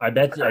 I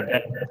bet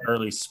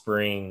early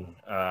spring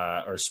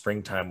or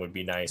springtime would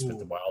be nice with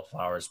the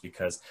wildflowers,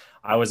 because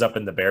I was up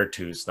in the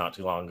Beartooth not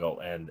too long ago,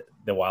 and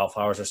the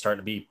wildflowers are starting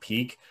to be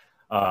peak.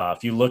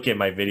 If you look at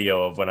my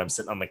video of when I'm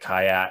sitting on the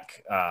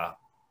kayak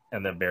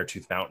and the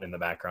Beartooth Mountain in the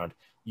background,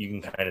 you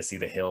can kind of see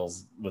the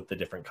hills with the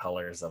different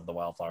colors of the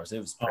wildflowers. It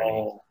was pretty.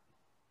 Oh,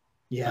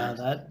 yeah,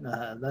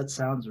 that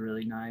sounds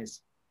really nice.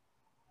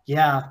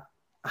 Yeah,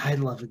 I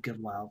love a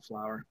good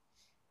wildflower.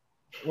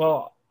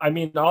 Well, I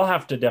mean, I'll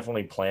have to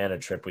definitely plan a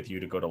trip with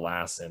you to go to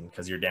Lassen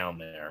because you're down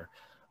there.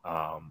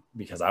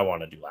 Because I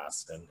want to do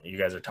Lassen. You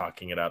guys are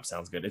talking it up.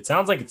 Sounds good. It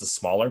sounds like it's a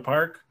smaller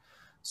park,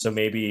 so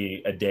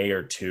maybe a day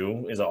or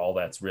two is all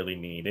that's really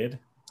needed.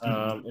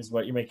 Is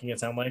what you're making it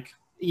sound like?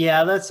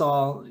 Yeah, that's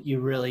all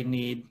you really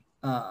need.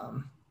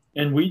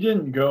 And we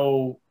didn't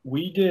go.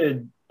 We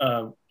did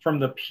from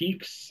the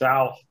peak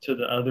south to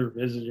the other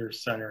visitor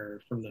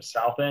center from the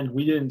south end.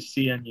 We didn't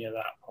see any of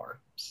that part.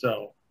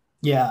 So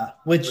yeah,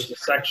 which there's a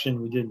section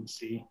we didn't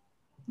see.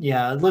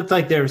 Yeah, it looked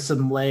like there was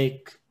some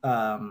lakes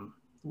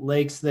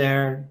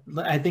there.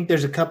 I think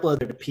there's a couple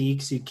other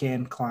peaks you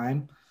can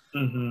climb.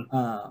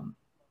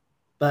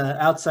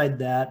 But outside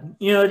that,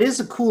 you know, it is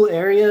a cool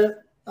area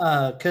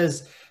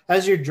because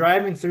as you're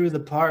driving through the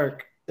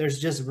park, there's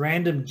just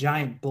random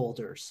giant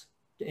boulders.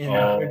 And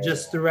they're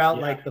just throughout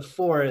like the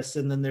forest,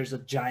 and then there's a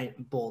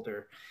giant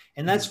boulder.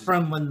 And that's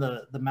from when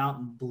the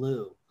mountain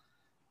blew.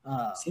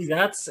 See,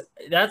 that's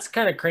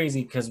kind of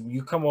crazy because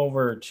you come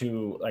over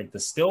to like the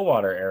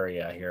Stillwater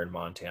area here in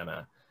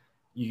Montana,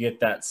 you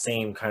get that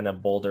same kind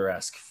of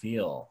boulder-esque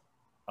feel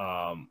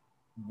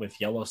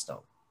with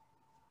Yellowstone.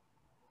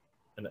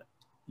 And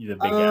the big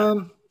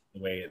the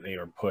way they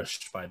were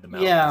pushed by the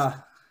mountains. Yeah.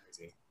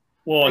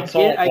 Well,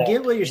 I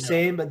get what you're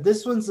saying, but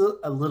this one's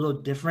a little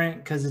different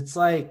because it's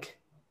like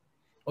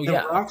Oh The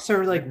yeah. rocks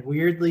are like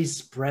weirdly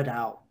spread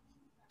out,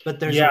 but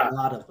there's Yeah. a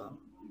lot of them.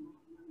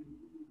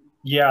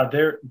 Yeah,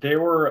 they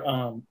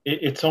were.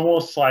 It's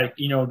almost like,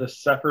 you know, the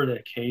separate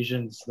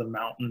occasions the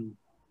mountain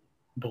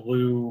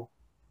blew,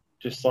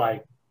 just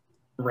like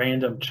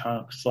random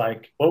chunks.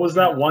 Like, what was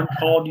that one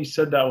called? You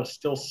said that was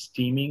still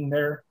steaming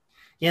there.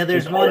 Yeah,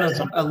 there's They one call it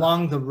something.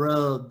 along the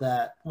road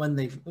that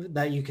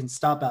that you can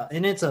stop out,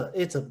 and it's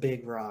a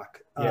big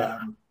rock. Yeah.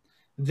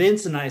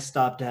 Vince and I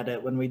stopped at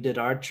it when we did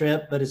our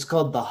trip, but it's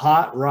called the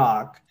Hot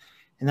Rock,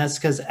 and that's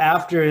because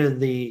after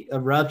the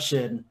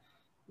eruption,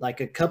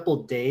 like a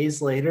couple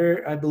days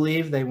later, I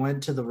believe they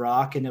went to the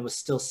rock and it was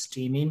still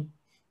steaming,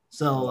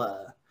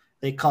 so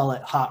they call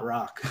it Hot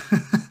Rock.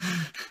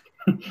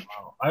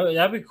 Wow.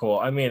 That'd be cool.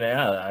 I mean,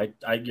 yeah,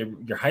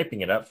 you're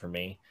hyping it up for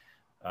me.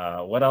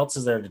 What else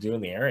is there to do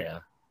in the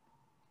area?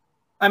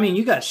 I mean,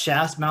 you got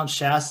Mount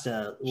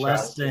Shasta,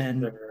 less Shasta, than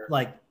there.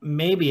 like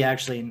maybe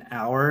actually an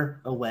hour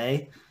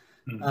away.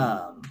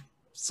 Mhm.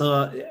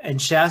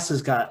 And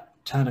Shasta's got a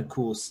ton of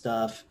cool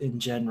stuff in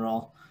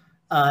general.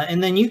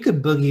 And then you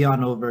could boogie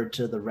on over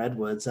to the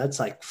Redwoods. That's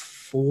like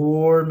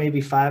 4,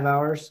 maybe 5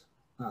 hours.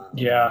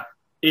 Yeah,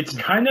 it's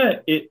kind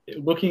of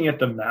looking at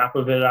the map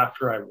of it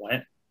after I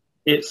went,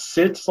 it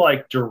sits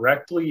like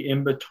directly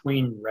in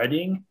between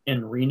Redding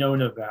and Reno,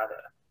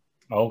 Nevada.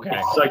 Okay.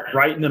 It's like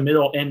right in the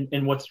middle.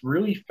 And what's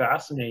really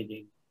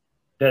fascinating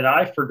that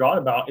I forgot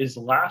about is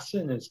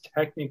Lassen is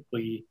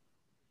technically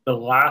the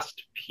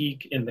last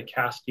peak in the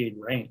Cascade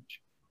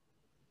Range,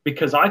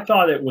 because I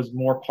thought it was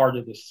more part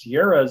of the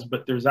Sierras,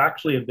 but there's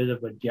actually a bit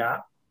of a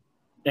gap.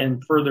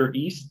 And further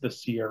east, the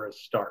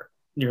Sierras start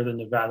near the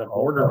Nevada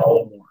border a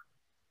little more.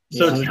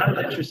 So it's kind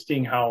of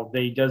interesting how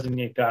they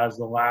designate that as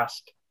the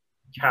last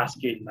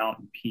Cascade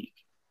Mountain peak.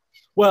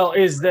 Well,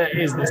 is the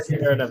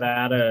Sierra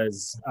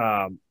Nevadas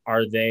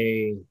are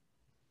they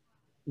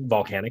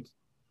volcanic?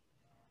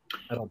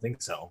 I don't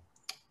think so.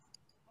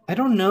 I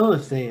don't know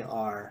if they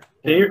are.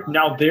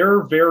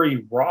 They're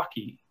very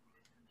rocky.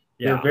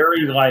 Yeah. They're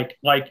very like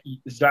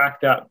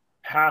Zach, that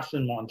pass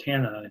in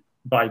Montana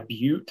by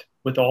Butte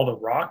with all the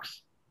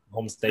rocks.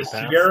 Homestay The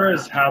Pass.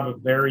 Sierras have a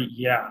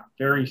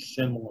very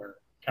similar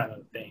kind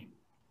of thing.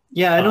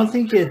 Yeah, I don't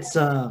think it's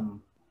a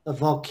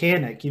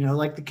volcanic. You know,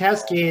 like the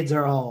Cascades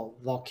are all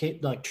like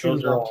true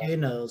Those are all-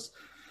 volcanoes,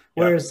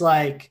 Yeah. whereas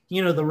like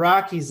the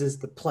Rockies is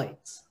the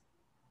plates.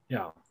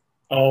 Yeah.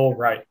 Oh,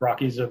 right.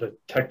 Rockies are the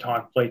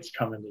tectonic plates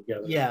coming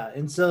together. Yeah,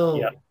 and so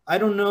Yeah. I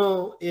don't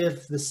know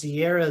if the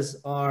Sierras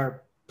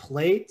are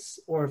plates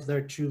or if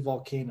they're true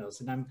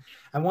volcanoes, and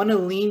I want to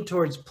lean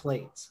towards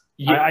plates.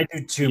 Yeah, I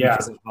do too, Yeah.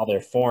 because of how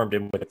they're formed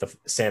and with the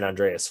San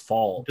Andreas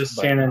Fault. the But-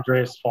 San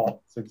Andreas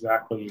Fault is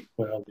exactly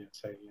what I was going to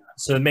say. Yeah.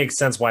 so it makes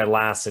sense why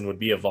Lassen would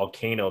be a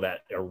volcano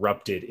that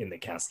erupted in the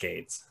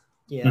Cascades.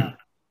 Yeah.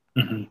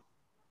 Mhm.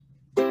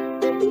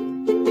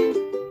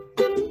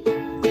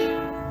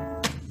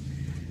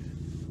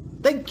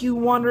 Thank you,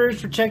 Wanderers,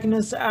 for checking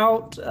us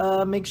out.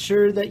 Make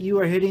sure that you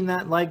are hitting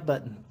that like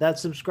button, that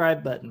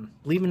subscribe button,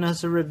 leaving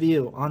us a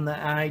review on the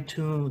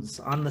iTunes,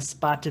 on the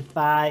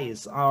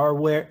Spotify's, or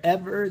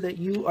wherever that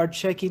you are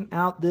checking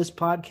out this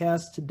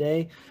podcast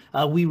today.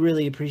 We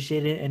really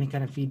appreciate it. Any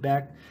kind of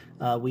feedback,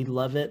 we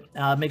love it.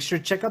 Make sure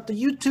to check out the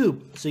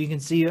YouTube so you can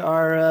see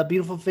our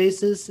beautiful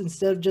faces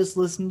instead of just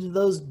listening to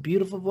those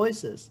beautiful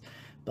voices.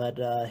 But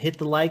hit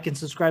the like and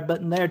subscribe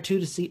button there too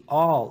to see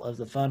all of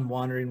the fun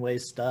Wandering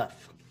Ways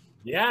stuff.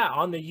 Yeah,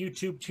 on the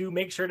YouTube too.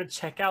 Make sure to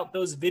check out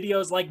those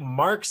videos like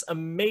Mark's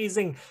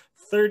amazing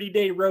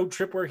 30-day road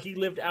trip where he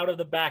lived out of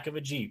the back of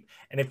a Jeep.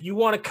 And if you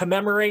want to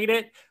commemorate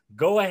it,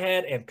 go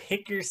ahead and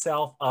pick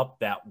yourself up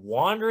that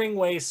Wandering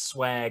Ways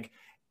swag.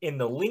 In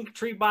the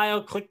Linktree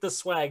bio, click the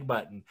swag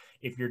button.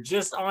 If you're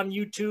just on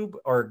YouTube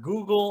or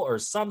Google or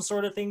some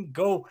sort of thing,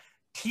 go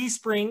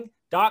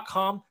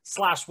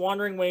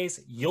teespring.com/wanderingways.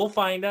 You'll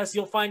find us.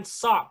 You'll find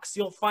socks.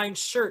 You'll find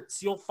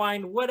shirts. You'll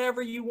find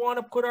whatever you want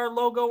to put our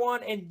logo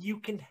on, and you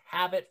can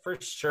have it for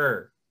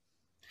sure.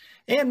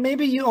 And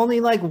maybe you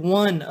only like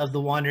one of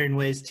the Wandering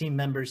Ways team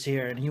members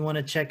here, and you want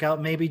to check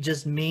out maybe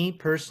just me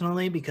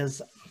personally,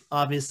 because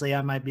obviously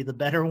I might be the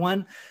better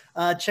one.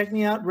 Check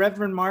me out,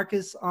 Reverend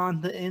Marcus,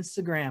 on the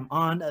Instagram,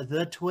 on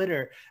the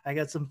Twitter. I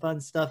got some fun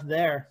stuff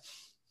there.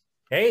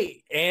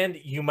 Hey, and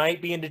you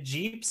might be into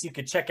Jeeps. You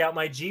could check out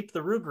my Jeep,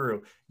 the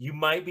Rougarou. You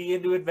might be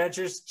into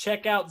adventures.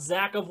 Check out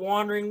Zach of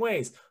Wandering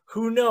Ways.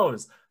 Who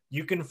knows?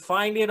 You can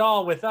find it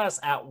all with us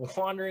at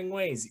Wandering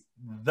Ways,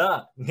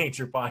 the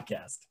nature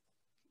podcast.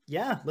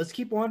 Yeah, let's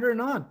keep wandering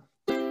on.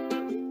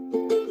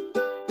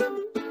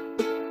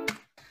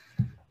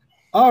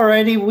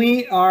 Alrighty,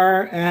 we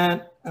are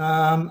at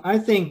I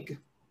think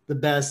the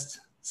best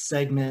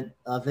segment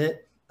of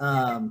it.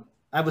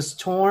 I was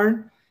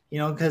torn,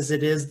 because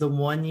it is the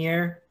 1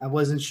 year. I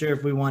wasn't sure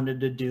if we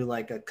wanted to do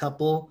like a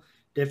couple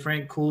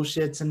different cool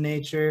shits in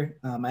nature.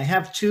 I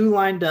have 2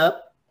 lined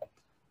up,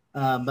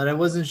 but I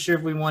wasn't sure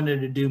if we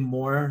wanted to do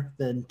more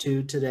than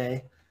 2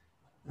 today.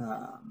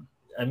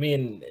 I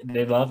mean,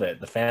 they love it.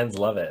 The fans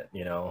love it,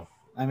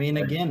 I mean,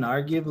 again,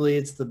 arguably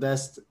it's the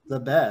best.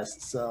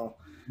 So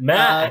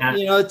Matt,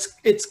 You know,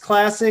 it's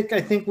classic.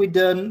 I think we've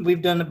done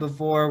it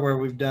before where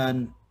we've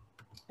done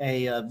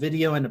a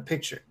video and a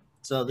picture.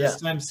 So this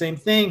time, same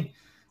thing.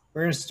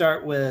 We're gonna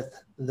start with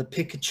the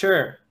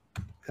picture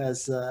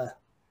because I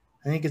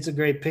think it's a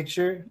great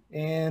picture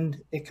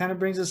and it kind of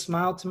brings a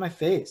smile to my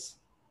face.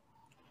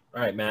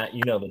 all right, Matt,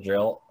 you know the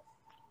drill.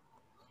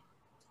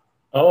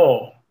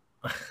 Oh,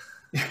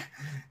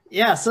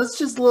 Yeah, so it's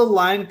just a little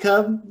lion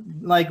cub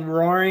like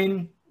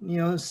roaring, you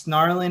know,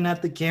 snarling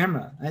at the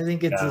camera. I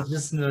think it's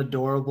just an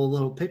adorable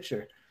little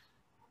picture.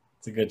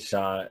 It's a good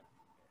shot.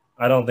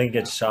 I don't think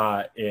it's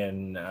shot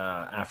in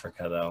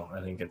Africa though.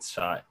 I think it's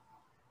shot.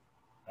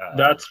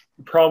 that's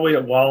probably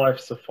a wildlife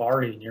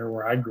safari near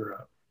where I grew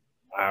up.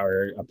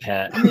 Or a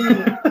pet. I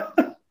mean,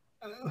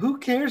 who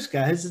cares,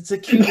 guys? It's a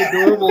cute,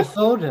 adorable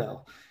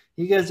photo.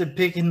 You guys are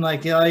picking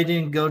like, oh, I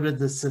didn't go to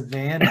the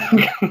savannah.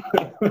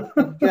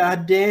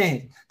 God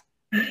dang.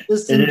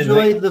 Just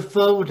enjoy the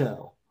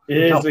photo.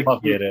 It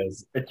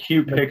is a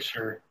cute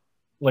picture.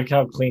 Look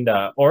how cleaned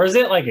up. Or is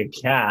it like a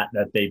cat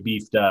that they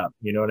beefed up?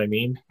 You know what I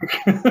mean?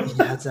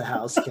 Yeah, it's a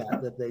house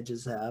cat that they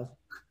just have.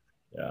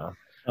 Yeah.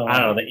 I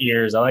don't know, the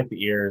ears. I like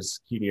the ears.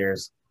 Cute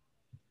ears.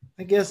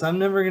 I guess I'm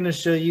never going to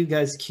show you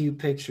guys cute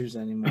pictures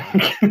anymore.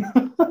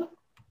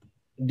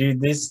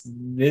 Dude, this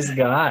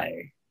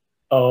guy.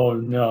 Oh,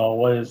 no.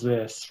 What is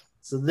this?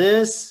 So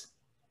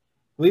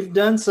we've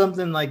done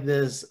something like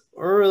this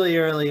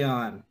early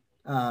on.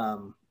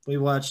 We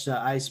watched an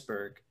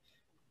iceberg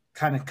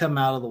kind of come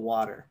out of the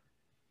water.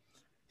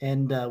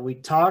 And we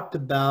talked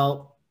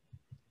about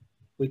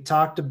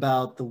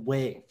the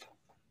wave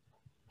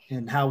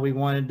and how we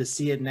wanted to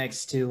see it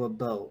next to a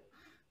boat.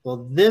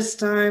 Well, this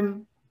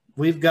time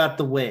we've got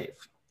the wave.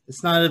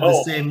 It's not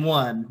the same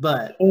one,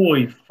 but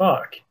holy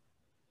fuck.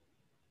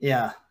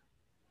 Yeah.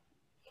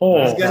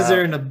 These guys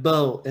are in a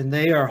boat and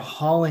they are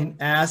hauling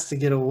ass to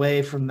get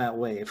away from that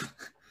wave.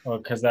 Well,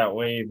 because that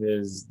wave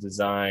is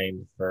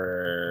designed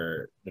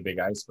for the big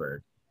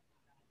iceberg.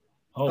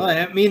 Oh,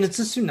 I mean, it's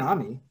a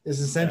tsunami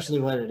is essentially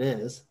what it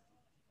is.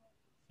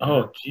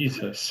 Oh,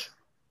 Jesus.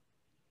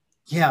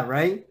 Yeah,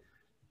 right?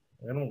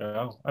 I don't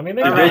know. I mean,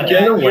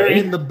 you're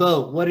in the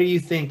boat. What are you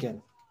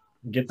thinking?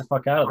 Get the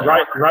fuck out of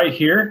there. Right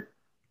here?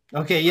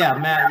 Okay, yeah,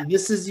 Matt,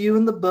 this is you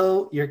in the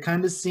boat. You're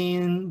kind of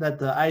seeing that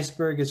the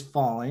iceberg is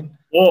falling.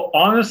 Well,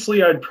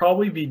 honestly, I'd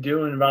probably be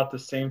doing about the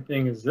same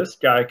thing as this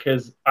guy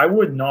because I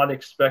would not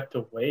expect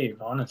a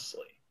wave,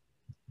 honestly.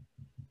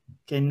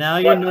 Okay, now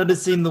you're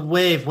noticing the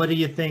wave. What are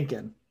you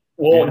thinking?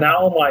 Well,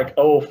 now I'm like,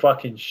 oh,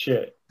 fucking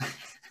shit.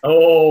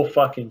 Oh,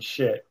 fucking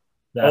shit.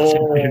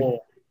 Oh,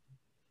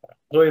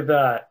 look at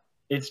that.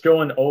 It's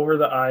going over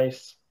the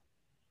ice.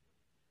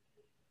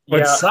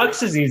 What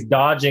sucks is he's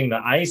dodging the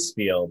ice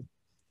field.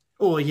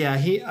 Oh,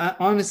 yeah.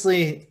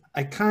 Honestly,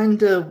 I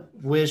kind of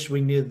wish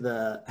we knew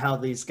how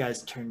these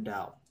guys turned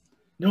out.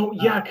 No,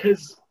 yeah,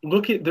 because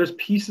there's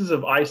pieces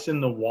of ice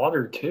in the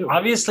water, too.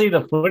 Obviously,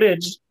 the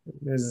footage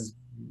is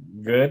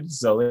good,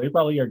 so they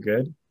probably are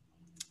good.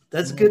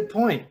 That's a good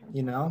point,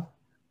 you know.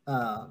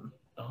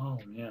 Oh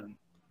man,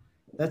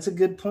 that's a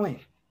good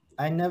point.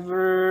 I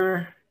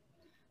never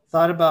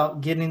thought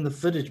about getting the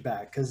footage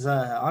back because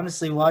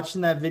honestly,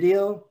 watching that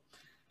video,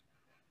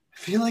 I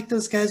feel like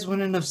those guys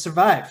wouldn't have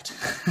survived.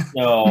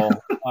 No,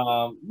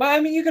 but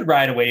I mean, you could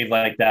ride a wave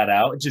like that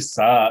out. It just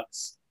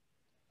sucks.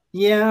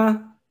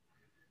 Yeah.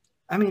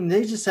 I mean,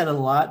 they just had a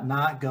lot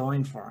not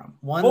going for them.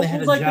 One, they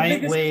had a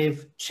giant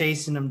wave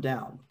chasing them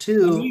down.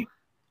 Two,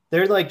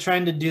 they're like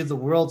trying to do the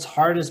world's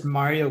hardest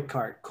Mario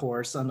Kart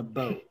course on a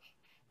boat.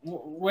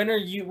 When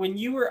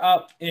you were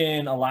up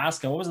in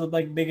Alaska, what was the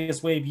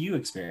biggest wave you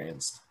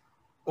experienced?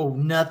 Oh,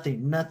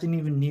 nothing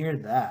even near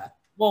that.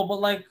 Well, but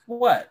like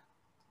what?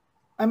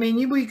 I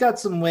mean, we got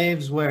some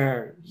waves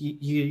where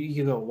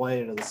you go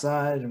way to the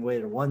side and way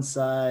to one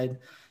side.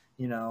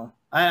 You know,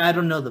 I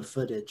don't know the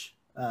footage.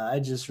 I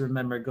just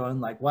remember going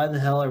like, why the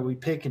hell are we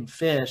picking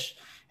fish?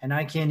 And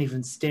I can't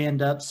even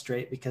stand up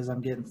straight because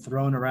I'm getting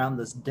thrown around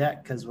this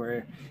deck because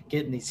we're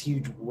getting these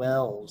huge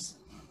wells.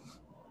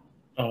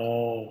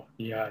 Oh,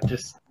 yeah.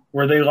 Just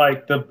where they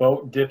like the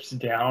boat dips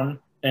down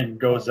and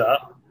goes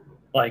up.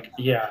 Like,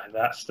 yeah,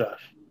 that stuff.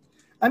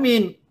 I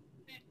mean,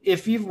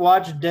 if you've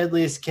watched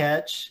Deadliest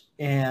Catch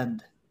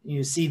and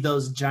you see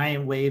those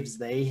giant waves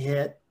they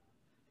hit,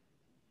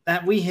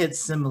 that we hit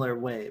similar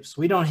waves.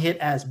 We don't hit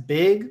as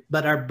big,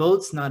 but our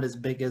boat's not as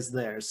big as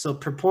theirs. So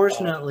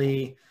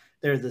proportionately,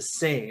 they're the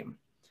same.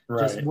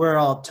 Right. Just we're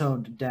all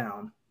toned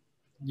down.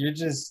 You're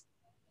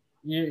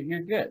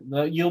good.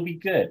 You'll be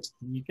good.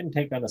 You can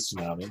take on a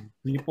tsunami.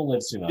 People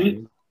live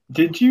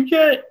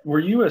tsunamis. Were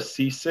you a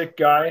seasick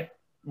guy,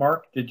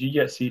 Mark? Did you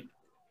get I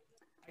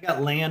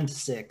got land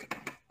sick.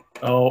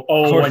 Oh,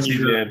 when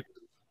you did.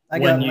 I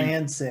got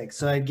land sick.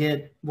 So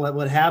what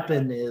would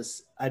happen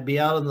is I'd be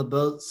out on the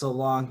boat so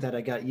long that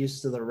I got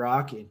used to the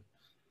rocking.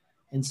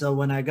 And so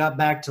when I got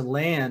back to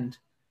land,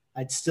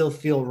 I'd still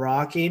feel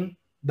rocking,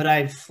 but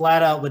I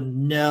flat out would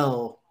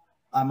know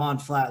I'm on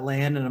flat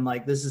land and I'm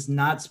like, this is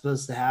not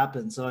supposed to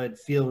happen. So I'd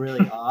feel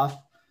really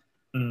off.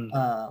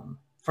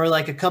 for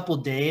like a couple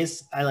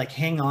days, I like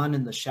hang on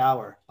in the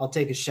shower. I'll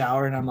take a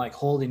shower and I'm like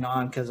holding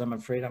on because I'm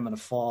afraid I'm gonna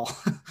fall.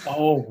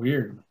 Oh,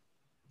 weird.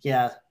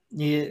 Yeah.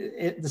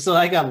 So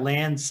I got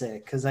land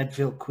sick because I'd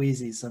feel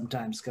queasy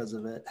sometimes because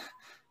of it.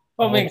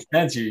 Well, it makes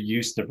sense. You're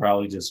used to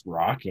probably just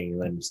rocking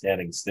and then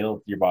standing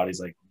still. Your body's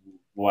like,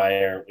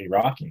 why aren't we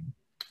rocking?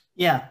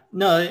 Yeah.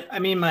 No, I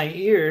mean, my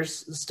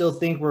ears still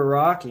think we're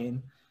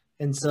rocking.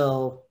 And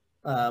so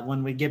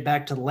when we get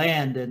back to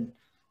land and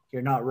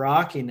you're not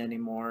rocking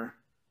anymore,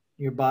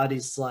 your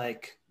body's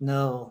like,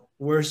 no,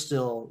 we're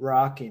still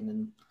rocking.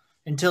 And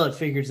until it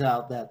figures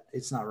out that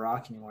it's not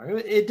rocking anymore.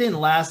 It didn't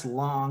last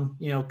long,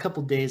 a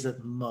couple days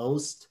at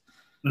most.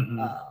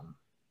 Mm-hmm.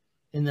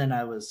 And then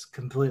I was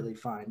completely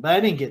fine. But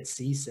I didn't get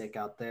seasick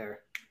out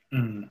there.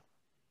 Mm.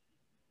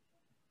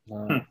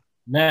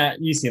 Matt,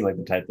 you seem like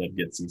the type that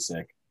gets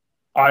seasick.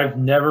 I've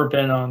never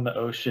been on the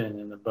ocean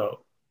in a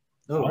boat.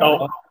 Oh,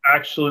 Oh,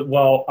 actually,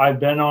 well,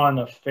 I've been on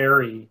a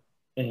ferry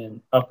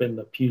up in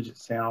the Puget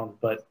Sound,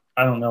 but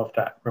I don't know if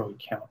that really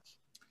counts.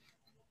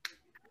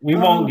 We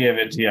won't give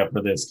it to you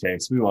for this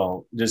case. We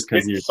won't, just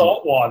because you're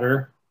salt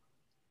water.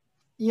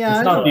 Yeah,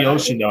 it's not the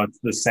ocean though; it's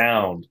the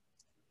sound.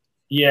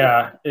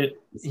 Yeah, The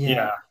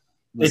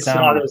it's sound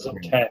not as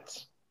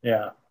intense.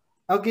 Yeah.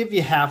 I'll give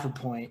you half a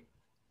point.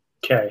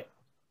 Okay.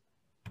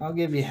 I'll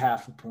give you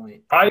half a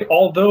point.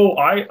 Although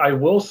I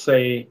will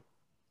say,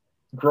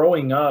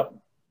 growing up,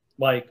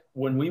 like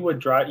when we would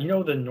drive,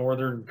 the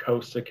northern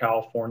coast of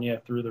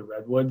California through the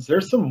redwoods,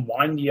 there's some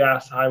windy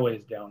ass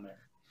highways down there.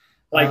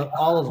 Like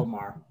all of them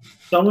are.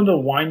 Some of the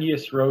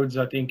windiest roads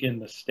I think in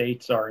the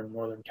States are in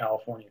Northern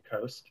California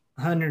coast.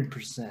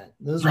 100%.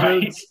 Those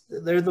roads,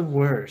 they're the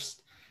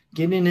worst.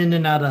 Getting in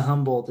and out of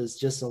Humboldt is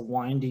just a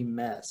windy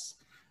mess.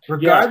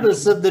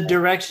 Regardless of the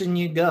direction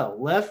you go,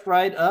 left,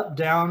 right, up,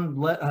 down,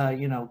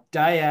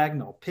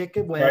 diagonal, pick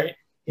a way. Right.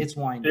 It's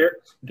windy.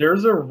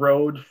 There's a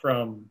road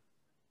from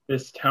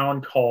this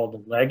town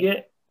called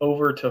Leggett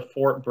over to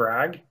Fort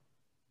Bragg.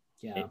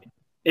 Yeah.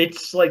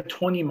 It's like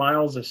 20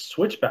 miles of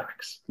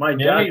switchbacks. My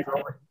dad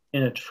drove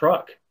in a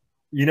truck.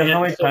 You know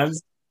how many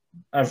times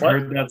I've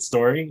heard that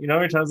story? You know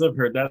how many times I've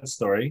heard that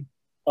story?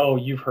 Oh,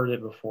 you've heard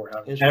it before,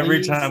 haven't you?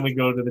 Every time we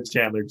go to the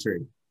Chandler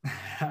Tree.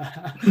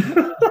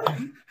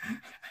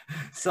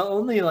 So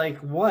only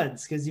like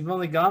once, because you've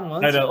only gone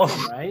once, I know.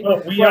 Right?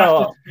 Well, we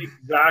have to take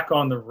Zach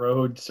on the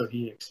road so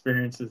he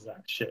experiences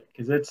that shit,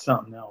 because it's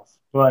something else.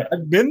 But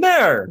I've been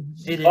there.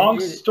 Long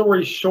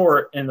story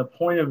short, and the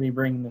point of me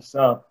bringing this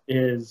up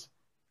is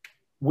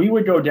we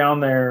would go down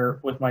there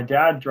with my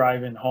dad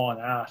driving, hauling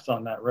ass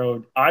on that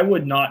road. I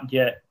would not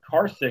get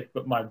car sick,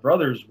 but my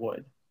brothers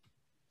would.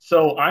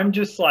 So I'm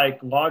just like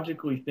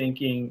logically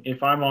thinking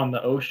if I'm on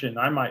the ocean,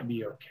 I might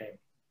be okay.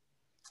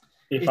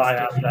 If I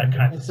have that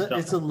kind of stuff.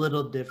 It's a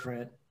little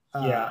different.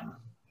 Yeah.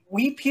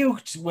 We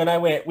puked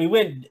when we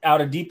went out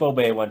of Depot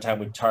Bay one time.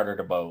 We chartered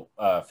a boat,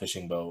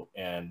 fishing boat.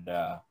 And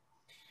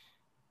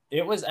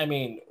we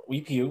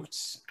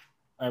puked.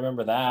 I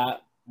remember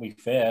that. We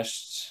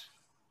fished.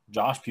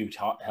 Josh puked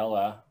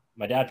hella.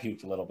 My dad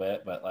puked a little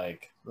bit, but it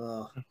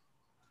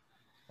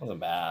wasn't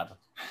bad.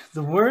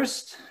 The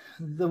worst.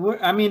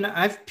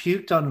 I've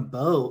puked on a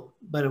boat,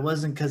 but it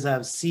wasn't because I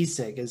was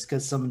seasick. It's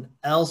because someone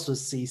else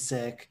was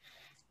seasick,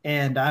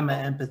 and I'm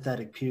an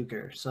empathetic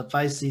puker. So if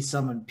I see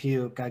someone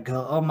puke, I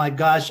go, "Oh my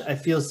gosh, I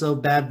feel so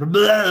bad."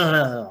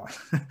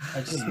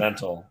 That's just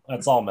mental.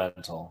 That's all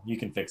mental. You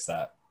can fix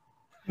that.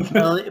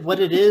 Well, what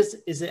it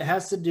is it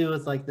has to do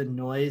with like the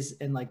noise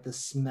and like the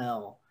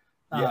smell.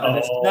 Yeah,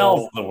 the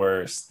smell's the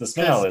worst. The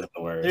smell is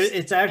the worst.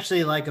 It's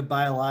actually like a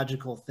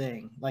biological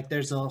thing. Like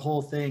there's a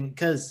whole thing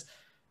because,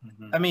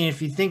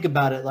 if you think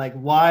about it, like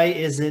why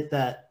is it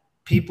that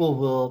people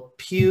will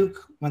puke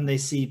when they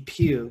see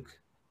puke,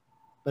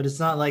 but it's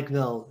not like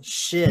they'll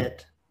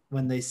shit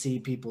when they see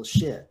people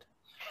shit.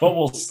 But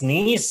we'll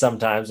sneeze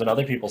sometimes when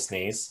other people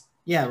sneeze.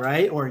 Yeah,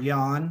 right? Or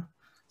yawn.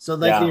 So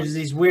there's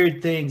these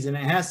weird things, and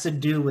it has to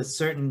do with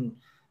certain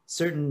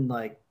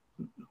like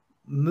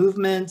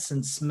movements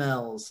and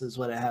smells is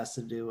what it has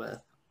to do with.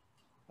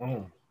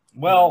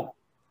 Well,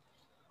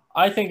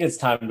 I think it's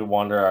time to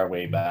wander our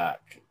way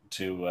back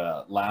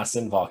to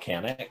Lassen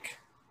Volcanic.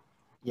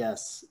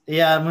 Yes.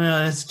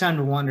 Yeah, it's time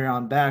to wander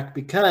on back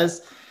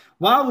because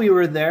while we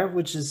were there,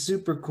 which is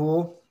super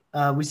cool,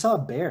 we saw a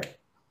bear.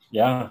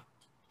 Yeah.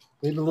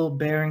 We had a little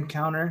bear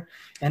encounter.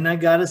 And I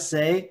got to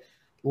say,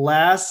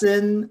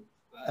 Lassen,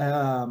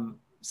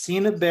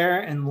 seeing a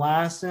bear in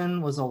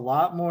Lassen was a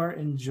lot more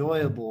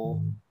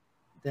enjoyable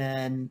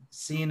than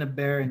seeing a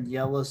bear in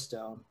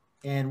Yellowstone.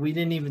 And we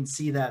didn't even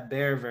see that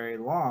bear very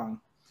long.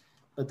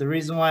 But the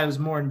reason why it was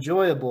more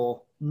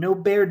enjoyable, no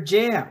bear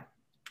jam.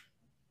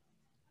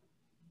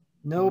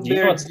 No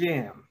bear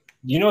jam.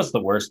 You know what's the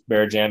worst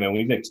bear jam? And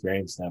we've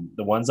experienced them.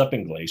 The ones up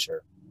in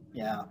Glacier.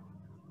 Yeah.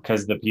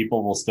 Because the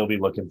people will still be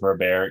looking for a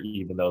bear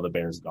even though the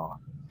bear's gone.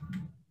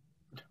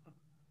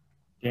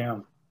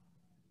 Damn.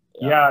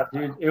 Yeah,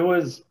 dude. It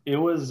was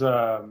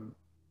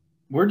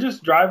we're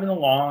just driving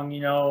along,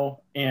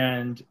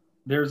 and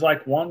there's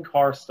like one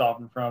car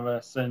stopped in front of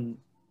us, and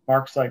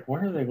Mark's like,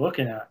 "What are they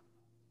looking at?"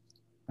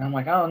 And I'm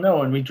like, I don't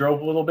know. And we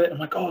drove a little bit. I'm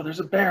like, oh, there's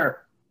a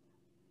bear.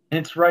 And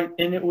it's right.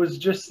 And it was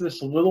just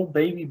this little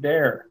baby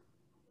bear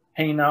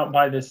hanging out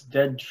by this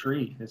dead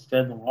tree, this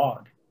dead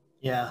log.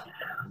 Yeah.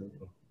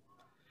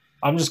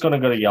 I'm just going to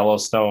go to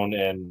Yellowstone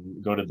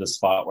and go to the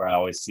spot where I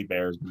always see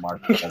bears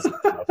marked as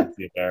I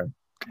see a bear.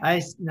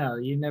 No,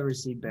 you never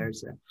see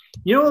bears there.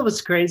 You know what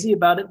was crazy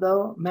about it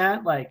though,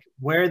 Matt? Like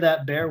where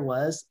that bear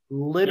was,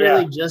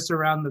 literally just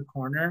around the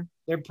corner,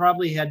 there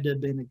probably had to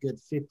have been a good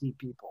 50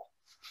 people.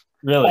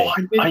 Really? Oh,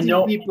 50 I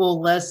know.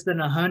 people less than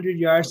 100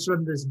 yards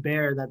from this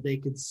bear that they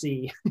could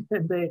see.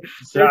 And they're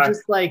Zach,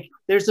 just like,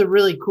 there's a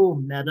really cool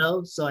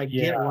meadow. So I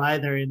get Yeah. why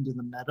they're into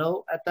the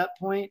meadow at that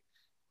point.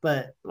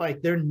 But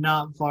like they're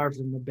not far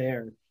from the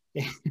bear.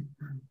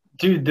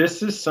 dude,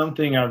 this is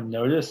something I've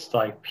noticed.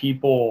 Like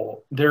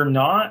people, they're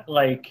not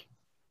like,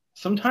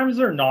 sometimes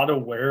they're not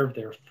aware of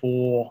their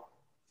full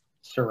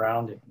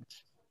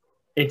surroundings.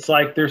 It's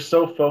like they're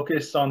so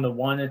focused on the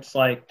one. It's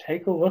like,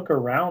 take a look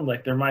around.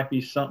 Like there might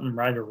be something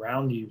right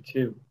around you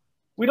too.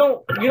 You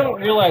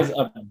don't realize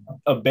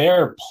a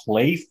bear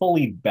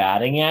playfully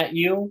batting at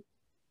you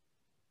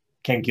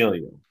can kill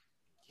you.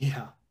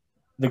 Yeah.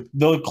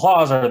 The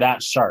claws are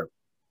that sharp.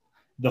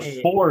 The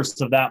Hey. force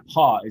of that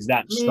paw is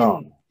that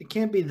strong. It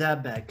can't be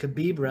that bad.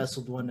 Khabib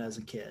wrestled one as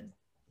a kid.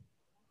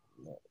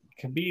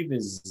 Khabib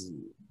is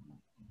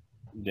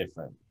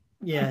different.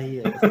 Yeah, he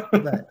is.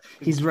 But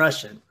he's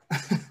Russian.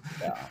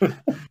 Yeah.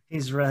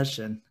 He's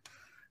Russian.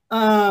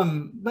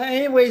 But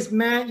anyways,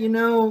 Matt,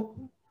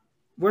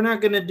 we're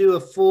not going to do a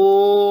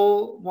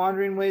full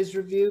Wandering Ways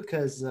review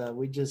because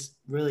we just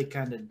really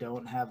kind of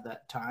don't have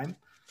that time.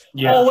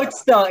 Yeah. Oh,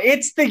 it's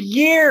the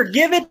year.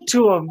 Give it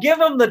to them. Give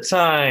them the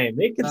time.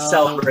 They can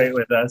celebrate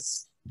with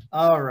us.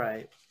 All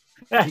right.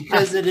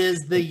 Because it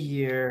is the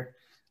year,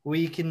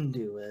 we can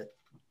do it.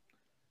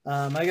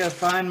 I got to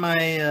find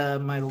my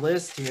my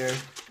list here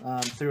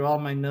through all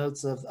my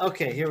notes of.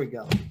 Okay, here we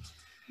go.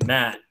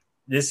 Matt,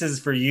 this is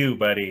for you,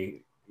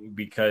 buddy,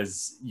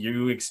 because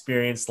you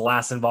experienced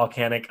Lassen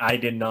Volcanic. I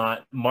did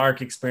not.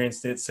 Mark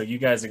experienced it, so you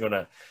guys are going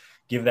to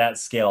give that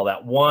scale,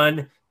 that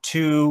 1,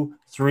 2,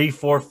 3,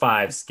 4,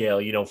 5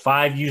 scale.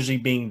 5 usually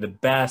being the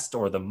best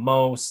or the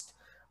most,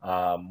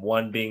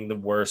 1 being the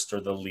worst or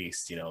the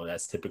least.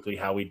 That's typically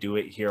how we do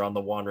it here on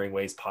the Wandering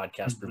Ways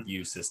podcast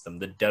review system,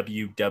 the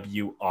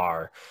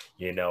WWR.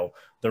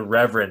 The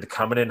Reverend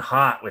coming in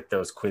hot with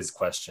those quiz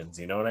questions.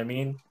 You know what I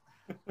mean?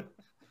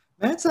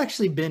 Matt's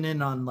actually been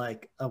in on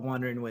like a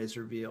Wandering Ways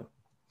review.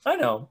 I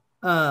know.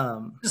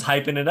 Just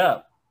hyping it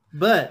up.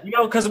 But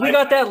because we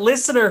got that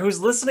listener who's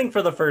listening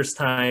for the first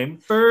time.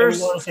 First,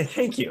 and we want to say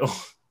thank you.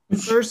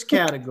 First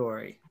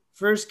category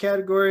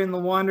in the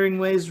Wandering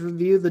Ways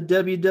review, the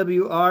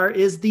WWR,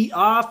 is the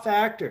awe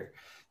factor.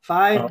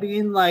 5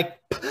 being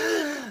like,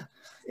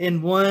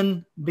 and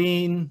 1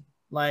 being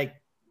like,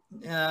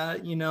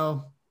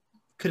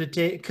 could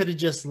have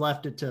just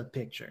left it to a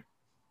picture.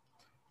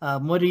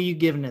 What are you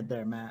giving it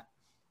there, Matt?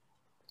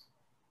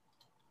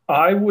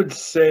 I would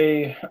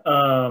say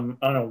on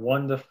a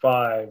 1 to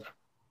 5,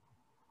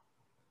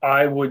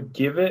 I would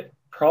give it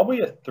probably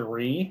a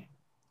 3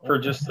 for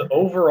just the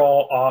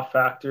overall awe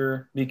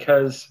factor,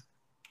 because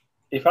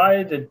if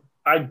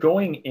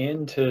going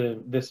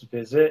into this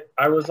visit,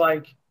 I was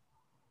like,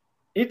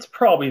 it's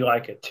probably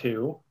like a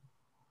 2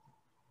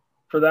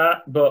 for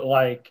that. But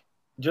like,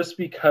 just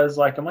because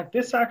like, I'm like,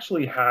 this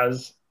actually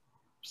has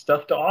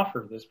stuff to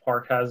offer. This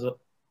park has a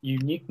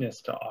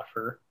uniqueness to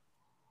offer.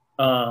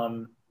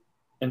 And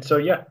so,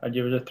 yeah, I'd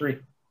give it a 3.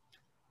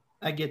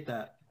 I get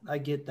that.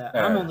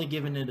 Fair. I'm only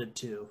giving it a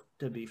 2,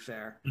 to be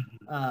fair.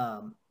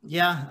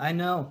 Yeah, I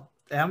know.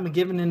 I'm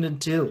giving it a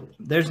 2.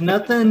 There's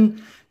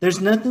nothing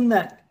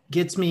that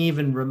gets me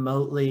even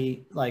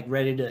remotely like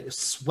ready to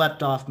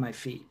swept off my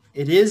feet.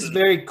 It is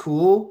very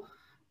cool.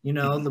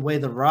 The way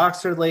the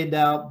rocks are laid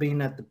out,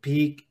 being at the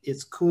peak,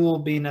 it's cool.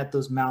 Being at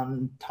those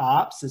mountain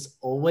tops is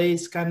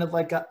always kind of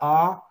like an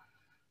awe,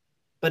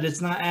 but it's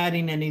not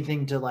adding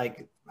anything to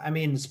like,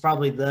 it's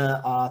probably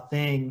the awe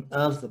thing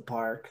of the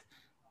park.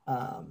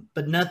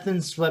 But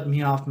nothing swept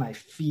me off my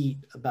feet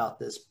about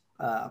this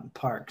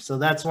park. So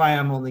that's why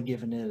I'm only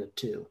giving it a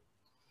 2.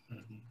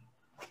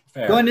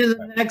 Fair. Going to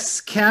the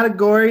next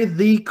category,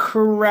 the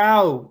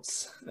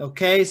crowds.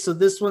 Okay, so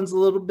this one's a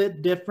little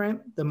bit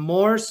different. The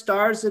more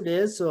stars it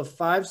is, so a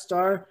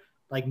 5-star,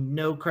 like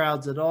no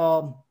crowds at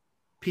all,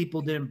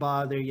 people didn't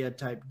bother you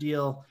type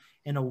deal,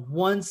 and a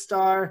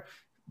 1-star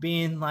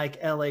being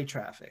like LA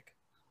traffic.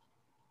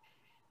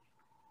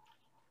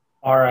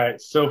 All right.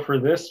 So for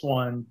this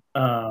one,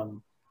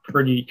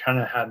 pretty kind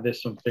of had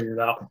this one figured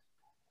out.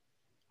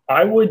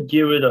 I would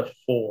give it a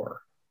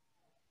 4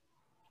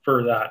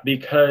 for that,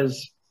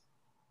 because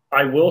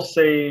I will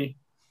say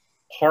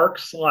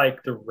parks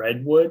like the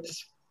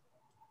Redwoods,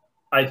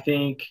 I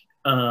think,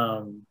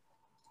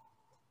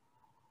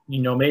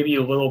 maybe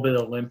a little bit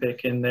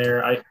Olympic in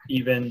there. I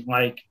even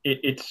like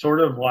it's sort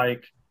of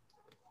like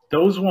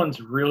those ones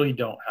really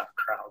don't have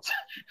crowds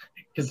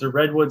because the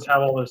Redwoods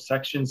have all those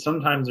sections.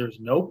 Sometimes there's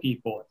no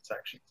people in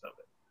sections of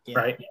it,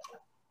 right?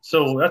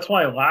 So that's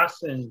why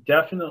Lassen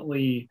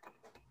definitely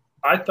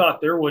I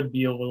thought there would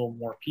be a little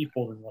more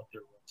people than what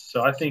there was.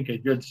 So I think a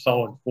good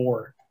solid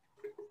 4.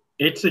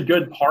 It's a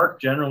good park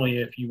generally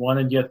if you want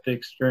to get the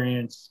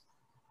experience,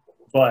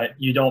 but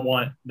you don't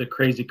want the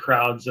crazy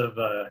crowds of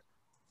a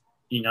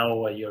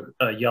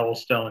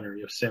Yellowstone or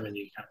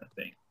Yosemite kind of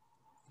thing.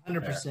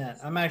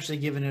 100%. I'm actually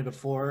giving it a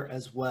 4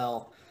 as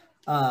well.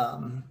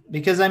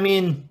 Because I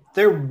mean,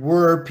 there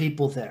were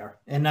people there,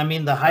 and I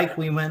mean, the hike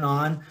we went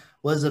on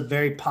was a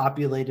very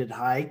populated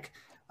hike,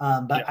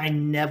 but I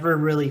never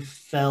really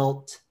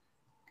felt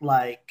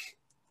like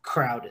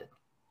crowded.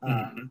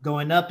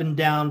 Going up and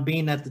down,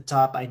 being at the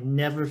top, I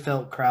never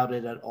felt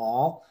crowded at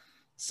all.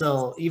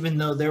 So even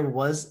though there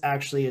was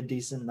actually a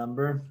decent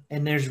number,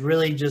 and there's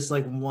really just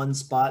like one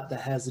spot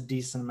that has a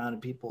decent amount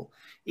of people,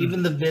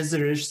 even the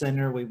visitor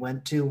center we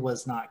went to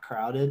was not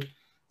crowded.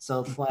 So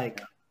it's like,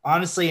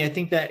 honestly, I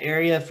think that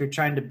area, if you're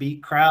trying to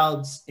beat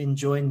crowds,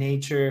 enjoy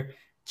nature,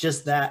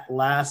 just that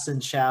Lassen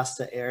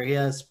Shasta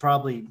area is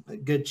probably a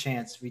good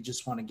chance if you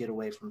just want to get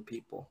away from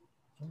people.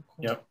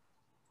 Yep.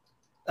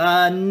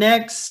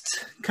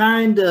 Next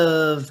kind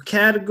of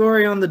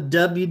category on the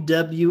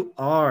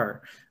WWR.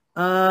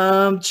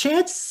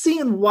 Chance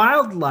seeing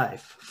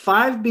wildlife.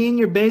 5 being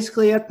you're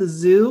basically at the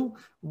zoo.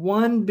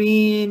 1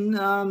 being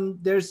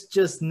there's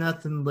just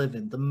nothing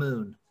living, the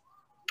moon.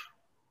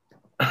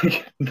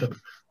 I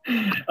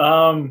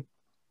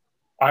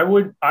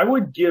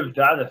would give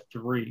that a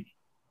 3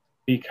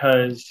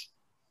 because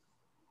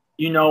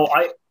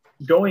I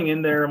going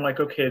in there, I'm like,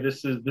 okay,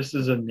 this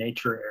is a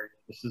nature area,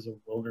 this is a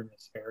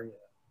wilderness area,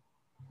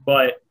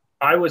 but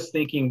I was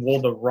thinking, well,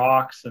 the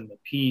rocks and the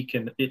peak,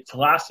 and it's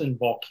Lassen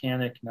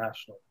Volcanic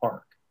National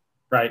Park,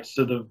 right?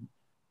 So the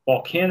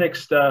volcanic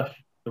stuff,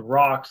 the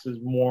rocks is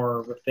more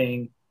of a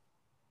thing,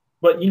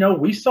 but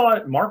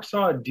Mark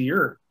saw a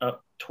deer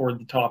up toward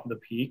the top of the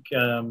peak,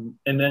 and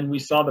then we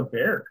saw the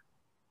bear.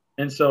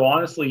 And so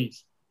honestly,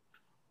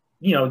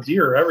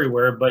 deer are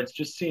everywhere, but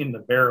just seeing the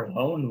bear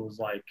alone was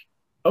like,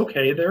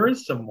 okay, there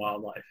is some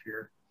wildlife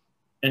here,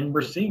 and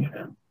we're seeing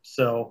them.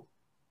 So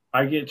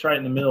it's right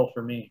in the middle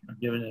for me. I'm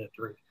giving it a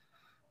 3.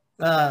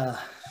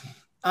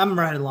 I'm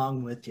right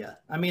along with you.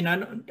 I mean,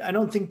 I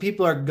don't think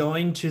people are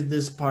going to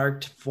this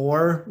park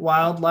for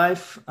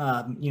wildlife.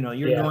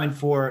 You're going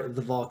for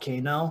the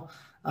volcano.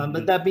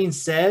 But that being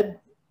said,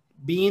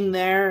 being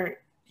there,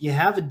 you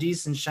have a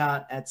decent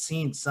shot at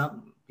seeing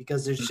something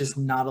because there's just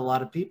not a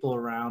lot of people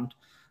around.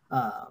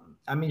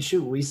 I mean,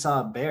 shoot, we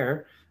saw a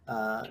bear.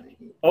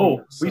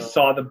 We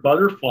saw the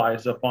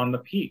butterflies up on the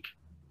peak.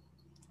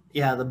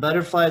 Yeah, the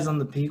butterflies on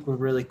the peak were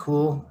really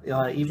cool,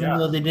 even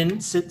though they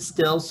didn't sit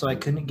still, so I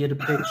couldn't get a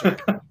picture.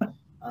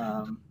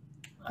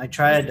 I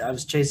tried. I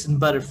was chasing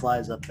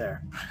butterflies up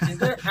there. Is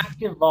there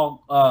active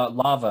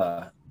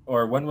lava,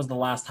 or when was the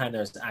last time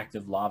there was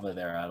active lava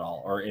there at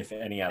all, or if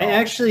any at all? I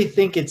actually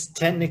think it's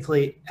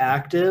technically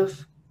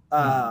active.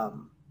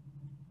 From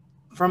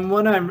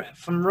what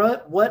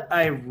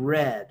I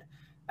read,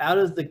 out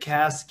of the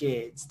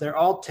Cascades, they're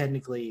all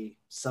technically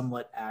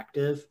somewhat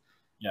active.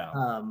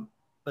 Yeah.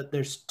 But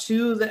there's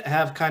 2 that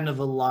have kind of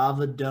a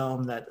lava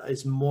dome that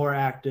is more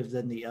active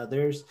than the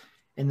others,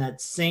 and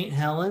that's St.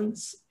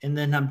 Helens, and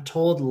then I'm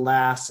told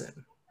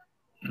Lassen.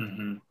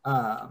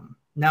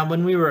 Now,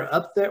 when we were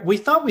up there, we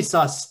thought we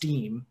saw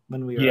steam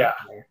when we were up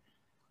there,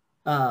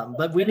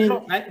 but we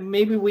didn't.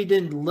 Maybe we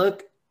didn't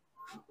look.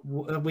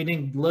 We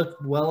didn't look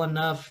well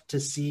enough to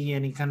see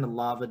any kind of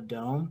lava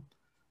dome.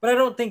 But I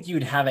don't think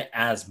you'd have it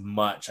as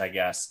much, I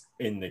guess,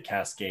 in the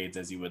Cascades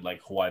as you would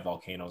like Hawaii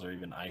volcanoes or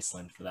even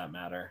Iceland for that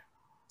matter.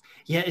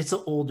 Yeah, it's an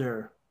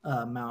older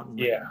mountain.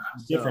 Yeah,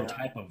 different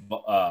type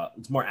of.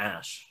 It's more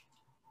ash.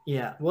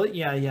 Yeah. Well,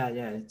 yeah.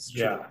 It's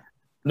true. Yeah.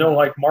 No,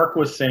 like Mark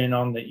was saying,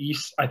 on the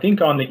east, I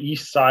think on the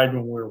east side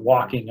when we were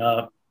walking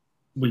up,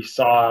 we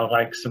saw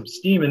like some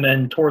steam, and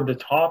then toward the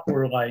top,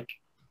 we're like,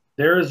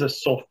 there is a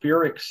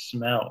sulfuric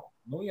smell.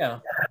 Oh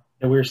yeah.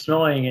 And we were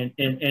smelling,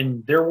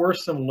 and there were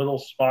some little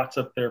spots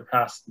up there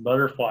past the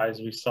butterflies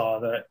we saw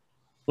that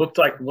looked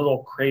like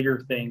little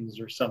crater things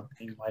or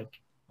something like.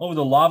 Oh,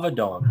 the lava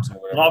domes.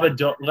 Lava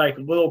dome, like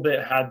a little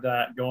bit had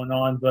that going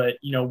on, but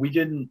we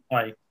didn't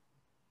like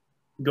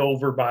go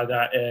over by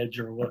that edge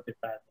or look at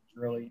that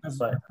really.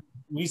 But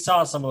we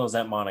saw some of those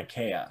at Mauna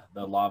Kea,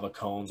 the lava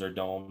cones or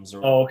domes.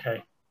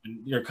 Okay.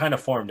 They're kind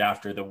of formed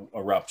after the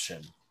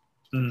eruption.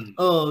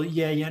 Oh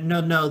yeah.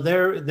 No.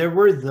 There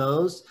were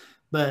those,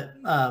 but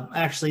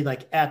actually,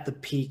 like at the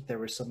peak, there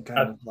were some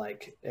kind of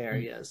like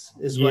areas.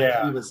 Is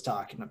what he was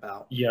talking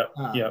about. Yep.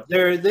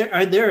 There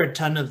are a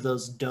ton of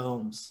those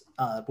domes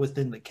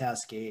within the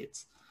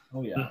Cascades.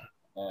 Oh yeah.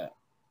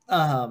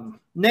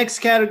 Next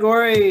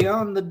category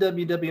on the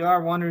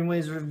WWR Wandering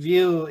Ways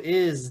review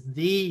is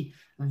the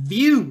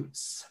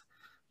views.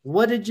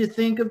 What did you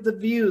think of the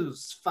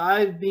views?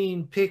 5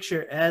 being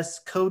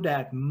picturesque,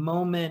 Kodak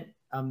moment,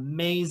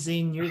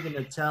 amazing. You're going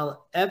to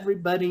tell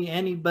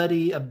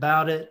anybody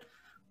about it.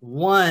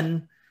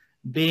 1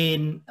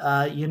 being,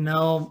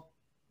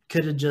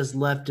 could have just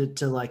left it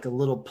to like a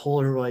little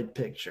Polaroid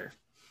picture.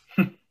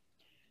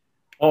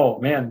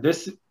 Oh man,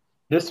 this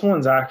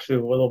one's actually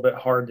a little bit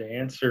hard to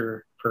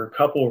answer. for a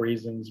couple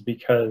reasons,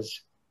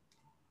 because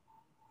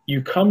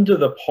you come to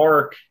the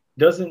park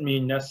doesn't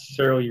mean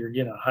necessarily you're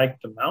going to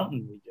hike the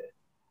mountain we did,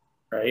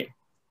 right?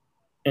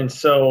 And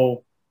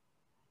so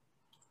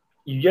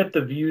you get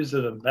the views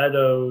of the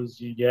meadows,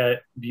 you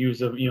get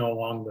views of,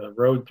 along the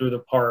road through the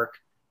park.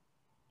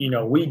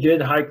 We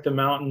did hike the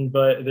mountain,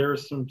 but there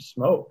was some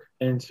smoke.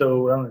 And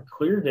so on a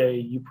clear day,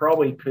 you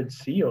probably could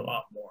see a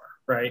lot more,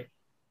 right?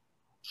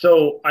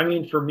 So, I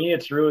mean, for me,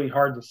 it's really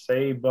hard to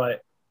say,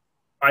 but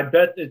I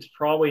bet it's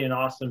probably an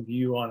awesome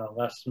view on a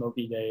less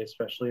smoky day,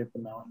 especially at the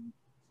mountain.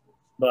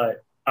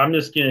 But I'm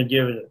just going to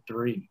give it a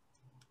 3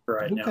 for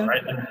right now,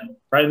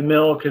 right in the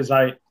middle, because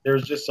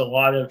there's just a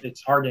lot of,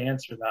 it's hard to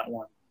answer that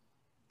one.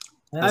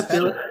 I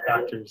feel it.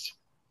 Factors.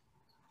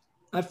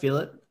 I feel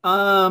it.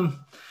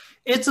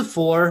 It's a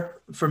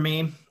 4 for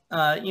me.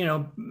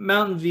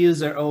 Mountain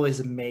views are always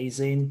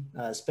amazing,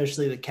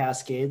 especially the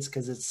Cascades,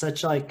 because it's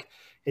such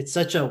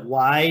a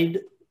wide,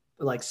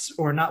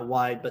 or not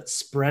wide, but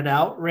spread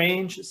out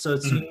range. So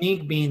it's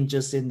unique being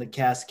just in the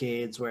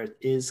Cascades, where it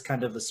is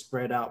kind of a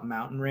spread out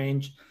mountain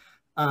range.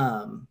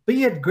 But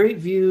you had great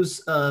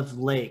views of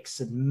lakes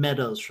and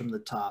meadows from the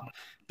top.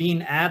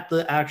 Being at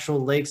the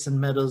actual lakes and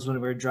meadows when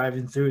we were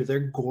driving through, they're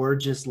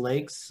gorgeous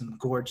lakes and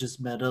gorgeous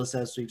meadows,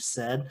 as we've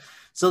said.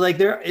 So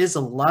there is a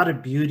lot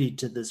of beauty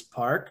to this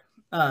park.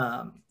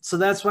 So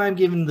that's why I'm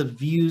giving the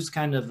views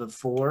kind of a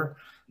 4.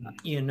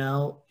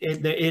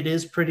 It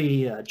is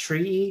pretty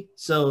treey,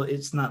 so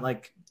it's not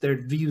like their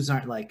views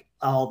aren't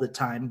all the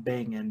time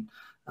banging.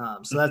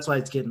 So that's why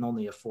it's getting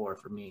only a 4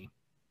 for me.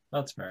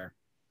 That's fair.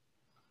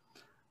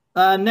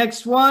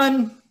 Next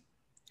one.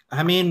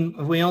 I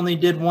mean, we only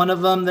did one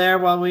of them there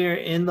while we were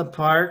in the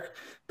park,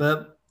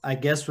 but I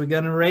guess we're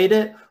going to rate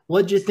it.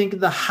 What'd you think of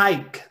the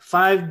hike?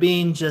 5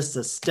 being just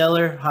a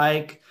stellar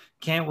hike.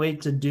 Can't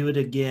wait to do it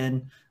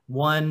again.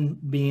 1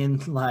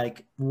 being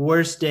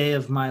worst day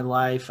of my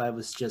life. I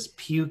was just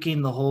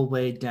puking the whole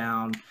way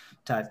down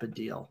type of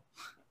deal.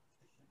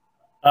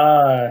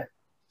 I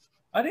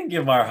didn't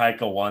give our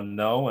hike a 1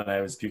 though when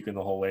I was puking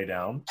the whole way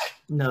down.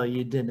 No,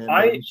 you didn't.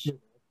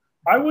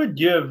 I would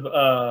give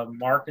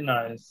Mark and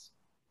I's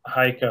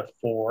hike a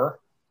 4,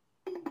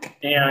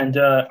 and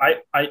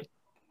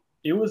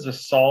it was a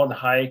solid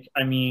hike.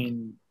 I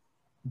mean,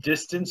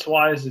 distance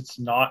wise, it's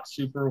not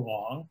super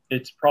long.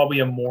 It's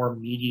probably a more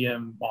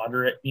medium,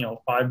 moderate.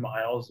 5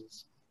 miles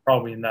is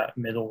probably in that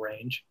middle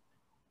range,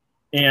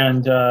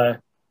 and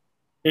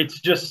it's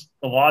just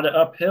a lot of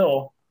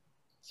uphill.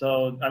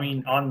 So I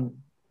mean,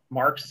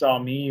 Mark saw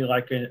me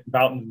about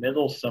in the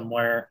middle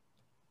somewhere.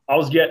 I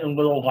was getting a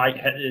little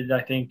lightheaded.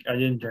 I think I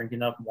didn't drink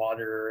enough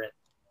water, and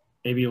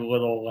maybe a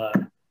little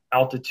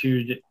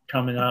altitude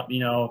coming up,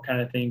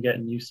 kind of thing,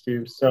 getting used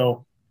to.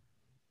 So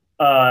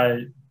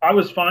I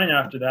was fine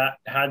after that.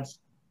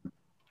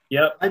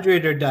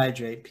 Hydrate or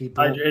dihydrate,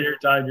 people. Hydrate or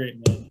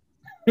dihydrate,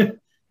 man.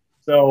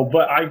 So,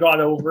 but I got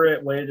over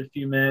it, waited a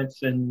few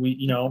minutes, and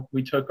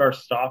we took our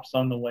stops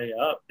on the way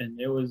up, and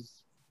it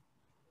was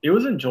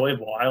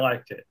enjoyable. I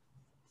liked it.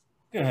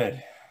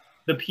 Good.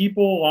 The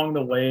people along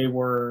the way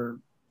were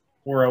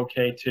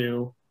okay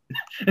too.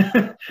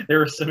 There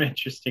were some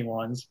interesting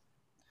ones.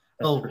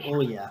 Oh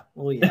yeah.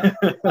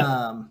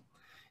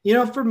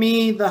 For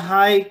me, the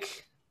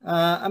hike,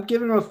 I'm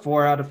giving it a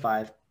 4 out of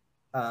 5.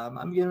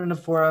 I'm giving it a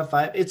 4 out of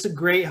 5. It's a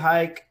great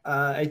hike.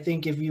 I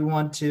think if you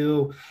want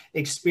to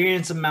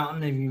experience a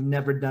mountain, if you've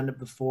never done it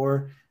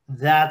before,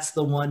 that's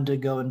the one to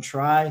go and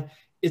try.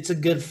 It's a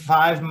good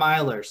 5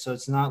 miler, so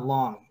it's not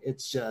long.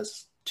 It's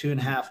just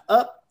 2.5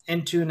 up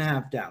and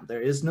 2.5 down.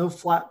 There is no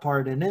flat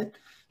part in it.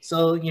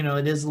 So,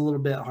 it is a little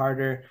bit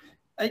harder.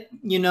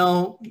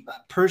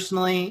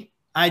 Personally,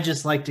 I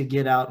just like to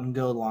get out and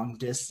go long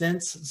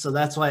distance. So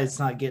that's why it's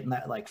not getting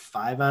that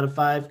 5 out of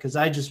 5, because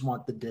I just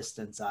want the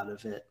distance out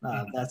of it.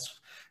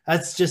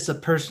 That's just a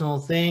personal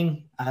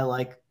thing. I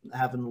like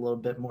having a little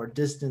bit more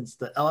distance.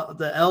 The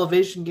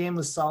elevation game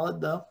was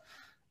solid, though.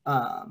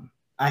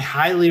 I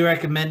highly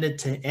recommend it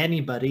to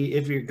anybody.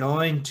 If you're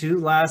going to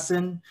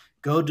Lassen,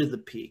 go to the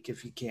peak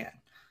if you can.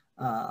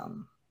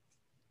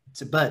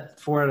 But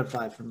 4 out of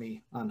 5 for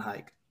me on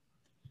hike.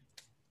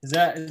 Is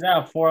that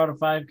a 4 out of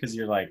 5? Because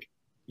you're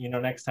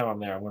next time I'm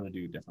there, I'm going to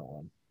do a different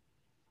one.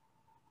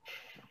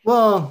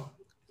 Well,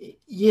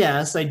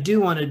 yes, I do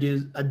want to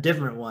do a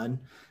different one.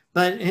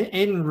 But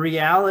in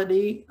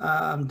reality,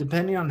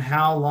 depending on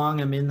how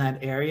long I'm in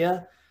that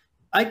area,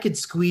 I could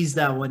squeeze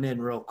that one in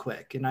real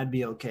quick, and I'd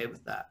be okay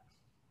with that.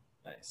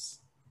 Nice.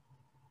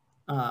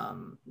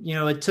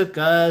 It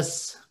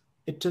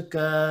took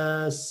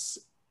us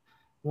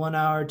 1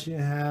 hour,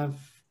 2.5,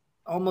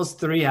 almost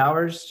 3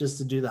 hours just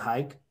to do the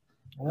hike.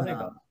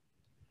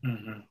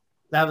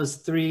 That was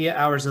 3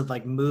 hours of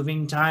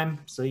moving time.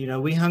 So,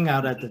 we hung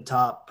out at the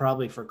top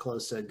probably for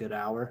close to a good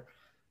hour.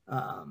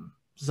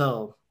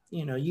 So,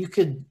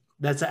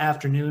 that's an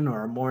afternoon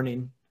or a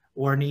morning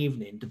or an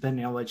evening,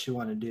 depending on what you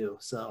want to do.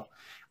 So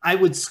I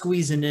would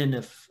squeeze it in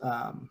if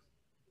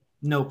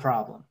no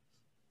problem.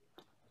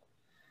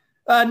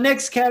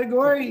 Next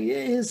category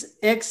is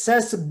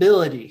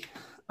accessibility.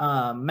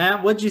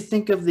 Matt, what'd you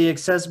think of the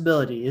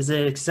accessibility? Is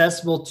it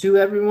accessible to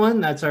everyone?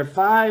 That's our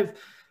 5.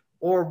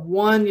 Or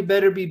 1, you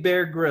better be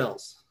Bear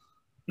Grylls.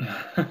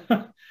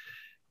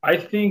 I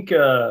think,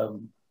 I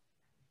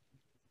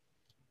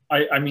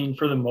mean,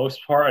 for the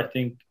most part, I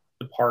think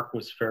the park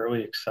was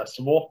fairly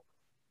accessible.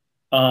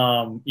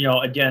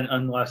 Again,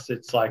 unless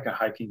it's like a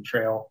hiking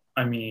trail.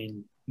 I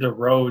mean, the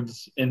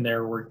roads in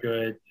there were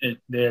good.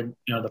 They had,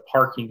 the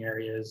parking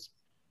areas.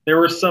 There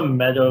were some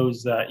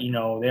meadows that,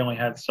 they only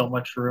had so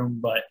much room,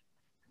 but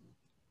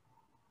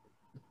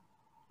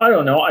I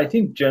don't know. I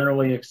think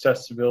generally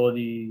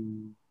accessibility,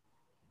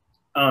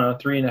 I don't know,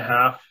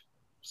 3.5,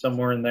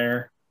 somewhere in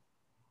there.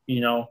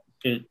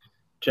 It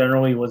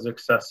generally was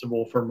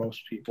accessible for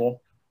most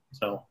people.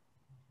 So,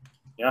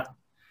 yeah.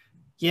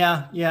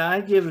 Yeah,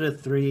 I'd give it a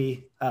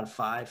 3 out of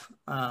 5.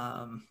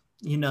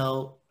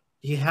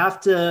 You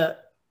have to,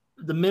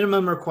 the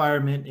minimum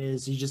requirement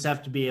is you just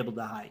have to be able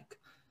to hike.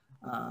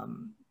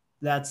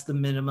 That's the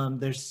minimum.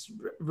 There's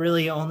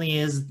really only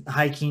is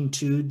hiking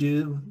to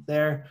do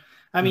there.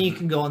 I mean, you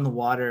can go on the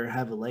water,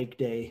 have a lake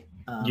day,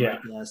 I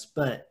guess.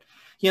 But,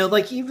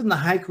 like even the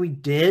hike we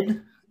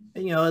did,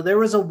 there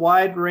was a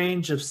wide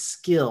range of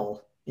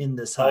skill in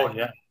this hike. Oh,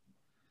 yeah.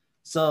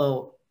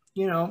 So,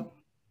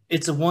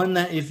 it's a one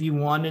that if you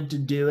wanted to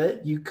do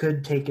it, you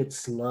could take it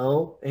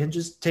slow and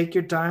just take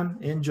your time,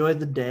 enjoy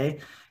the day,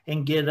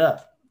 and get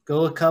up.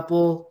 Go a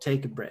couple,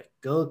 take a break.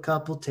 Go a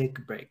couple, take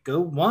a break. Go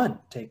one,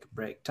 take a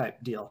break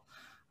type deal.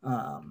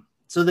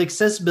 So the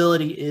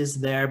accessibility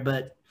is there,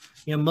 but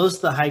most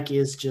of the hike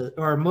is just,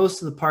 or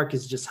most of the park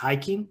is just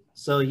hiking.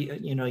 So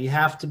you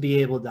have to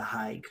be able to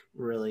hike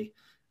really,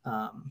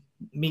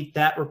 meet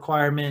that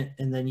requirement,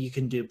 and then you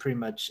can do pretty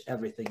much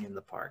everything in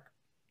the park.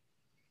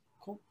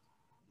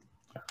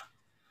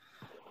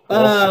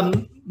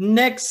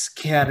 Next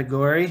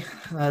category.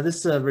 This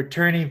is a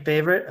returning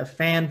favorite, a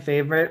fan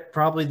favorite,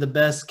 probably the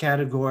best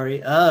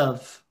category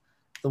of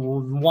the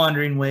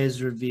Wandering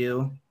Ways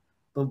review.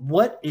 But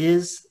what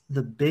is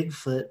the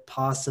Bigfoot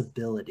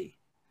possibility?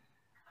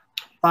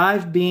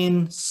 5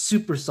 being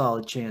super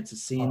solid chance of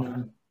seeing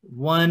them,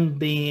 1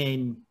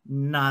 being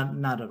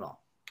not at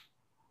all.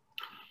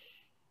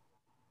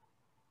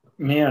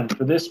 Man,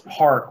 for this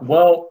park,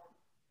 well,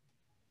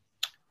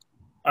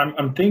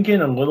 I'm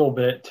thinking a little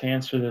bit to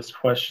answer this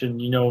question.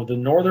 The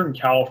Northern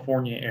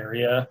California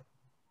area,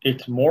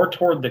 it's more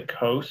toward the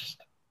coast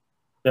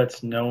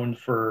that's known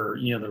for,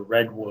 the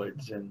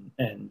redwoods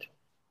and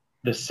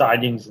the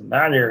sightings in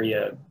that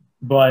area.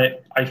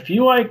 But I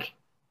feel like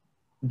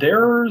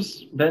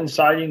there's been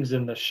sightings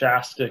in the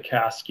Shasta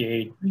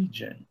Cascade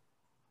region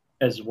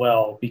as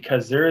well,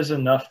 because there is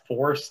enough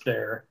forest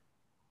there.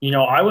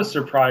 I was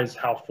surprised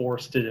how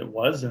forested it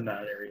was in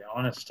that area,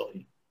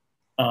 honestly.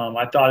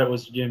 I thought it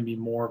was going to be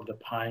more of the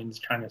pines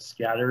kind of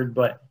scattered,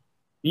 but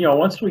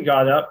once we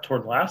got up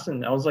toward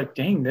Lassen, I was like,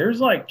 dang,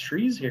 there's like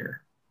trees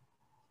here,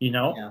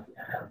 Yeah.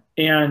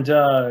 And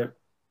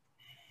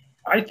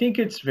I think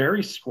it's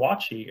very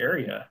squatchy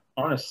area,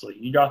 honestly.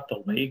 You got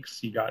the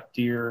lakes, you got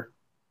deer.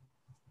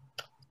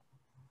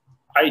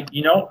 I'm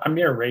going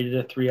to rate it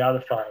a 3 out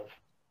of 5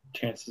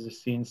 chances of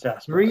seeing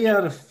Sasquatch. 3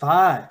 out of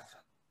 5.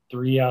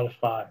 3 out of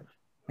 5.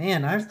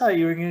 Man, I thought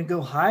you were going to go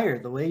higher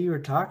the way you were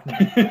talking.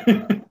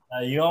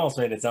 You almost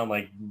made it sound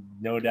like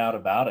no doubt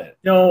about it.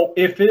 No,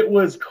 if it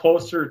was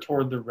closer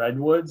toward the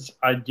redwoods,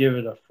 I'd give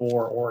it a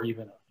 4 or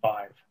even a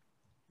 5.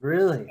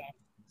 Really?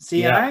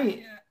 See, yeah.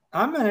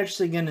 I'm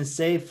actually going to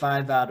say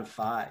 5 out of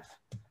 5.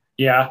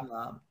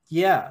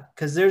 Yeah.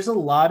 Because there's a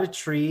lot of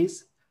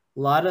trees, a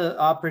lot of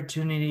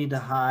opportunity to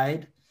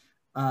hide.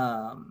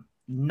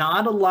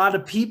 Not a lot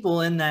of people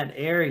in that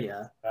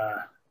area,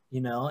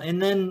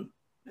 and then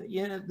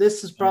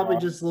this is probably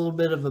just a little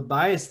bit of a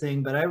bias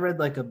thing, but I read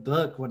like a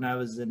book when I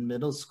was in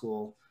middle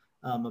school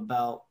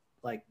about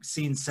like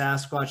seeing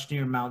Sasquatch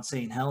near Mount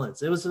St.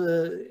 Helens. It was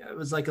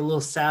like a little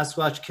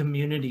Sasquatch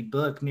community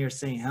book near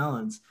St.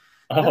 Helens.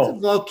 That's a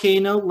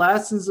volcano.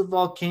 Lassen's a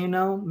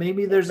volcano.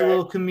 Maybe there's a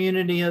little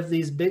community of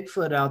these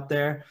Bigfoot out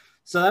there.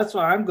 So that's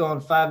why I'm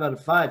going 5 out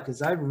of 5,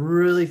 because I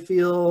really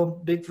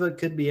feel Bigfoot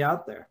could be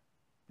out there.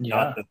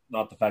 Yeah.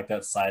 Not the fact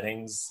that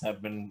sightings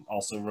have been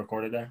also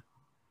recorded there.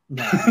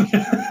 No.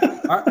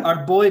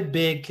 our boy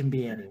Big can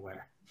be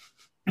anywhere.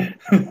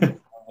 On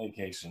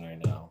vacation right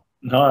now.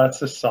 No,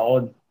 that's a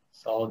solid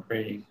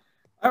rating.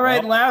 All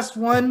right, last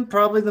one,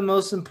 probably the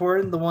most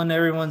important, the one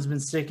everyone's been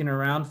sticking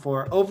around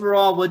for.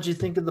 Overall, what'd you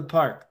think of the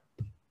park?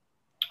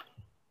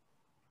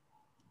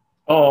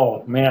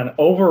 Oh man,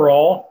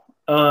 overall,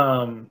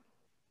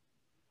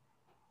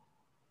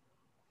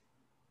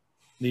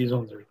 these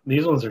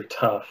ones are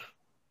tough,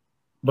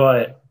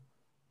 but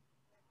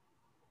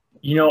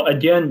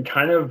again,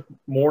 kind of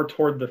more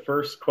toward the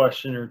first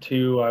question or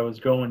two, I was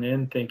going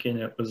in thinking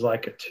it was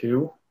like a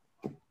 2.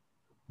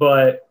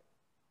 But,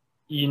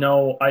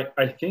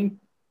 I think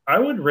I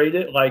would rate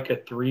it like a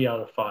 3 out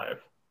of 5.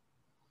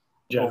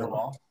 Generally.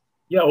 Overall?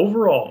 Yeah,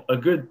 overall, a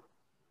good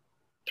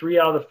 3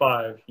 out of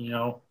 5,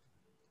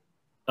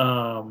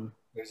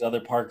 There's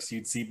other parks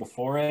you'd see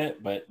before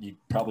it, but you'd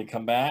probably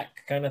come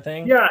back, kind of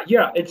thing.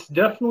 Yeah, it's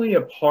definitely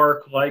a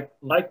park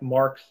like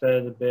Mark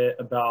said a bit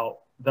about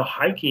the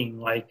hiking.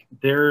 Like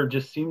there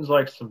just seems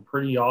like some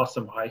pretty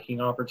awesome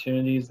hiking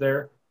opportunities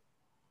there.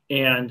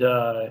 And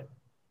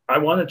I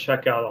want to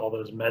check out all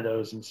those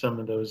meadows and some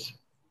of those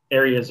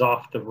areas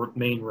off the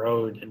main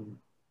road and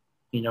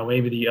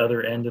maybe the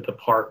other end of the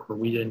park where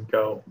we didn't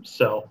go.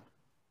 So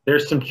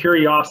there's some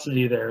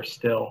curiosity there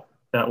still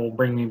that will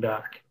bring me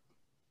back.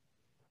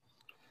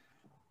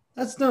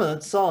 That's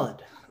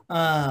solid.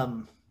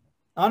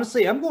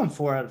 Honestly, I'm going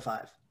 4 out of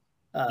 5.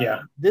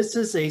 Yeah. This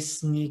is a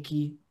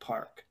sneaky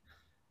park.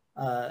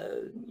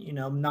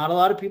 Not a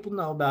lot of people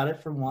know about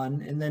it, for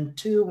one. And then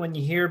 2, when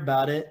you hear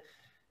about it,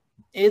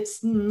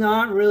 it's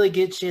not really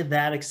get you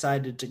that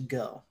excited to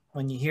go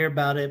when you hear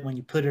about it, when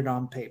you put it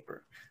on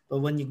paper. But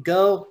when you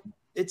go,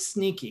 it's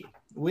sneaky.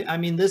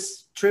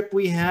 This trip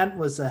we had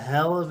was a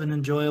hell of an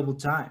enjoyable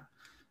time.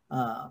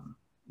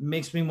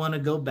 Makes me want to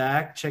go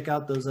back, check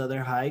out those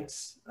other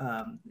hikes.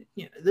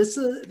 This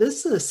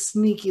is a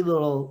sneaky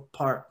little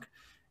park,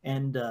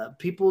 and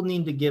people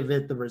need to give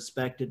it the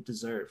respect it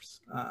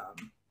deserves.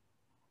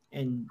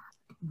 And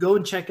go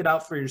and check it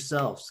out for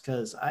yourselves,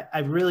 because I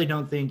really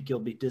don't think you'll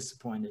be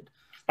disappointed.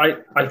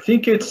 I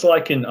think it's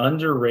like an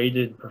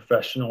underrated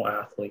professional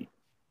athlete.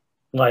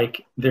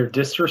 Like they're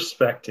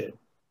disrespected,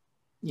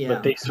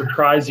 but they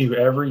surprise you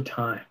every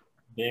time.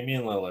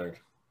 Damian Lillard.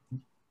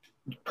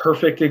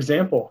 Perfect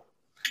example.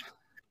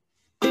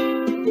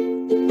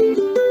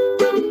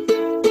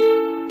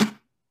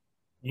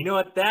 You know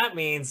what that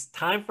means?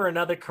 Time for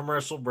another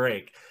commercial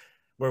break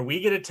where we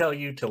get to tell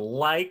you to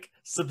like,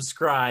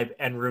 subscribe,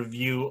 and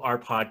review our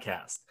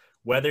podcast.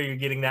 Whether you're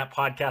getting that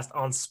podcast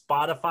on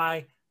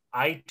Spotify,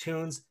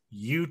 iTunes,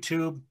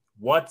 YouTube,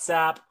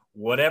 WhatsApp,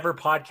 whatever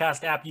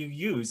podcast app you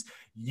use,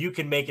 you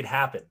can make it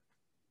happen.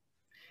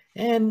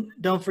 And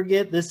don't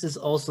forget, this is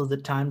also the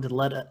time to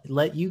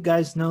let you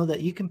guys know that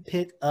you can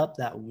pick up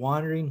that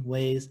Wandering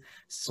Ways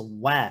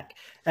swag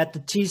at the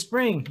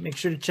Teespring. Make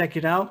sure to check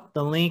it out.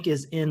 The link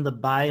is in the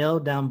bio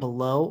down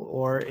below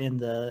or in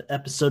the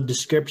episode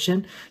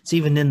description. It's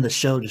even in the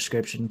show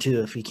description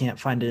too, if you can't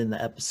find it in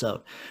the episode.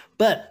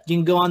 But you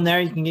can go on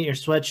there. You can get your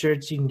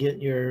sweatshirts. You can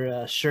get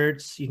your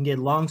shirts. You can get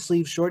long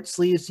sleeves, short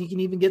sleeves. You can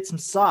even get some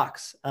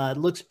socks. It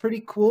looks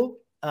pretty cool.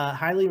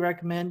 Highly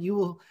recommend. You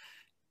will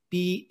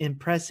be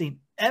impressing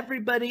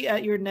everybody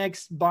at your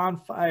next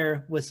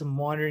bonfire with some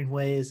Wandering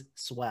Ways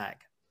swag.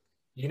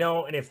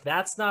 And if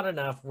that's not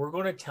enough, we're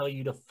going to tell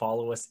you to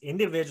follow us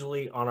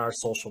individually on our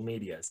social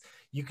medias.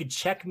 You could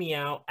check me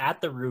out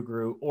at the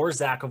Ruguru or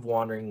Zach of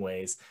Wandering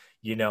Ways.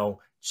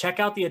 Check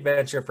out the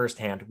adventure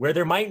firsthand where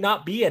there might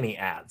not be any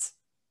ads.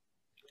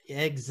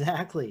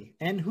 Exactly.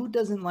 And who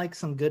doesn't like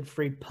some good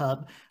free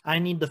pub? I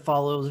need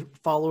the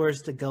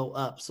followers to go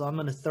up. So I'm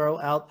going to throw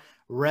out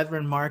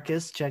Reverend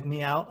Marcus. Check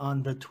me out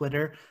on the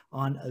Twitter,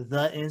 on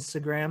the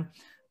Instagram.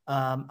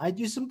 I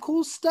do some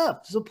cool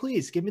stuff. So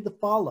please give me the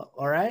follow.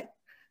 All right.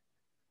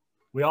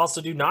 We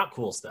also do not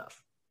cool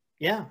stuff.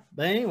 Yeah.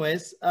 But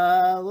anyways,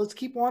 let's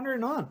keep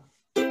wandering on.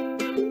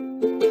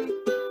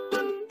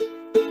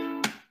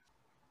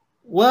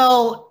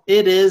 Well,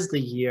 it is the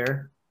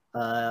year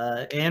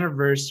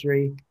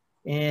anniversary.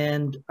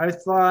 And I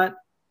thought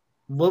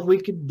what we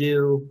could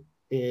do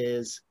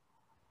is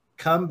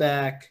come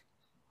back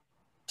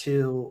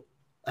to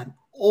an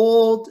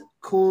old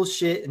cool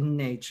shit in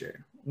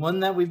nature,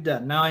 one that we've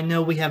done. Now, I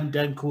know we haven't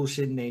done cool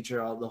shit in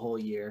nature all the whole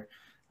year,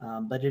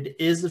 but it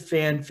is a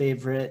fan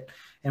favorite.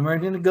 And we're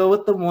going to go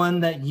with the one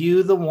that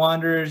you, the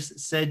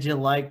Wanderers, said you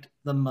liked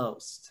the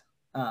most.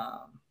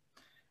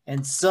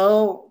 And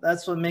so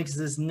that's what makes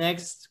this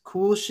next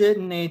cool shit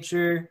in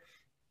nature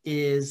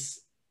is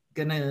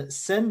going to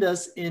send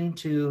us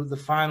into the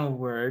final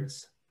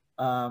words.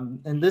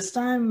 And this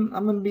time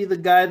I'm going to be the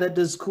guy that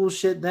does cool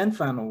shit, then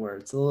final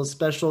words. A little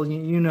special,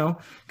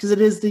 because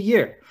it is the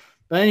year.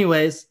 But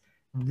anyways,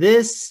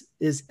 this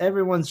is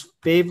everyone's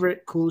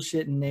favorite cool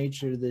shit in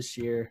nature this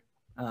year.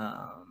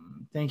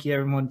 Thank you,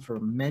 everyone, for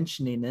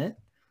mentioning it.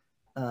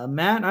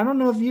 Matt, I don't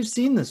know if you've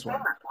seen this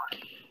one.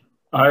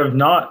 I have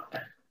not.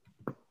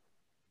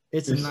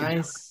 It's a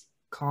nice,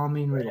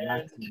 calming,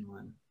 relaxing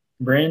one.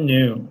 Brand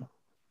new.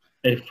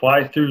 A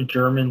fly through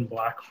German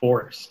Black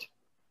Forest.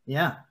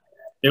 Yeah.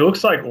 It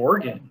looks like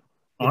Oregon,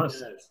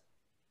 honestly.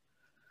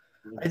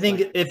 I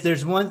think if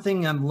there's one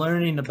thing I'm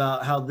learning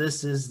about how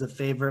this is the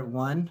favorite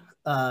one,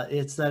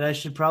 it's that I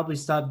should probably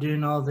stop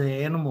doing all the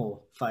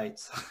animal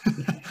fights.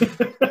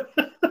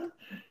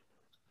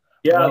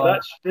 Yeah,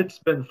 that shit's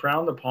been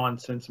frowned upon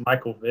since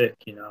Michael Vick,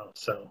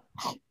 so.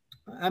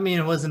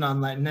 It wasn't on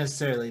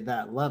necessarily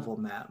that level,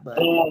 Matt. But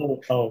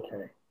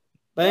okay.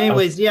 But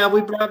anyways, yeah,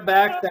 we brought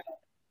back that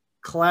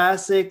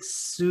classic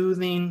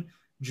soothing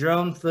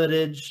drone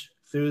footage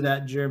through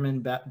that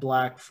German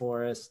Black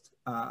Forest.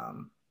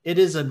 It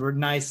is a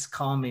nice,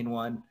 calming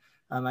one.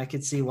 I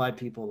could see why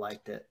people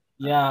liked it.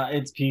 Yeah,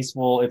 it's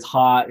peaceful. It's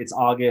hot. It's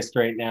August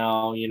right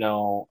now.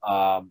 You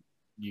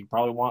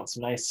probably want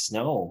some nice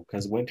snow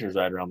because winter's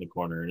right around the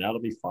corner, and that'll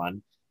be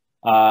fun.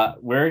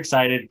 We're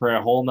excited for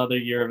a whole nother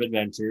year of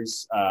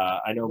adventures.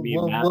 I know me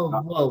and Matt.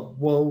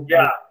 Whoa.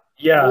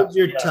 Yeah. Hold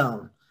your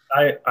tone.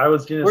 I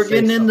was gonna. We're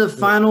getting into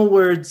final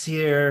words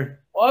here.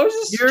 Well, I was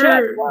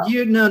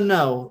just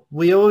no.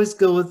 We always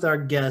go with our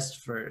guest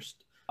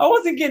first. I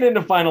wasn't getting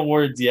into final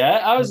words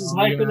yet. I was just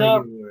hyping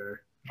up.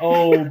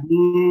 Oh,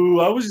 boo.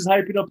 I was just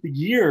hyping up the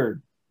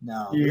year.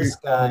 No, this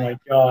guy. Oh my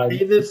God.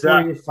 Save it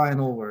for your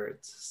final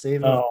words.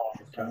 Save it for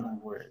your final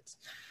words.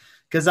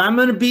 Because I'm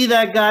going to be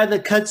that guy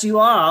that cuts you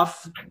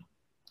off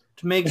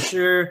to make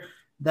sure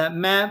that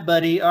Matt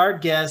Buddy, our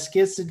guest,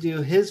 gets to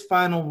do his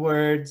final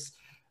words.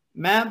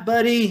 Matt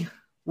Buddy,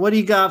 what do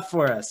you got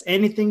for us?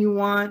 Anything you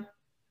want?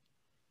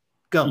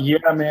 Go. Yeah,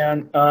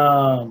 man.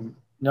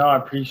 No, I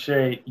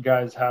appreciate you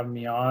guys having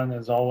me on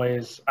as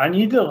always. I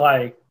need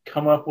to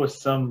come up with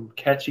some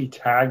catchy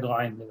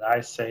tagline that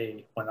I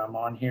say when I'm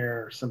on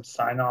here, or some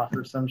sign off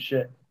or some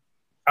shit.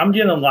 I'm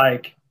gonna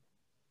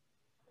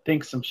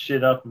think some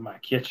shit up in my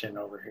kitchen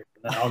over here,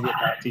 and then I'll get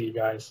back to you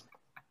guys.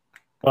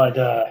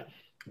 But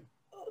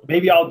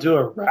maybe I'll do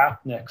a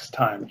rap next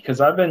time,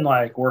 because I've been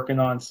working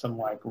on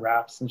some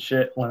raps and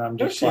shit when I'm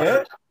just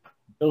a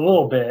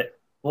little bit.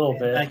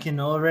 I can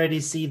already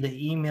see the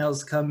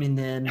emails coming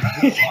in.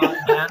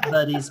 Matt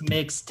Buddy's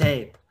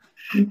mixtape.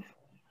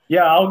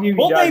 Yeah, I'll give you.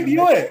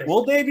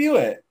 We'll debut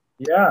it.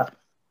 Yeah.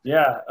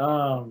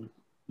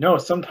 No,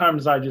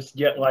 sometimes I just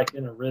get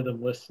in a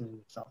rhythm listening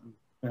to something,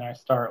 and I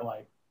start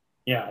I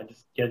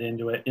just get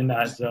into it in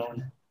that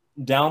zone.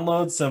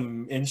 Download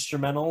some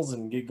instrumentals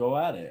and go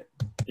at it.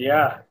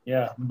 Yeah.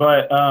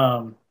 But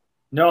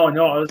no,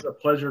 it was a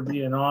pleasure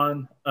being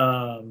on.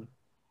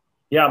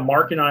 Yeah,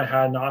 Mark and I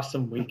had an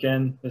awesome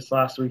weekend this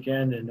last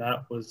weekend, and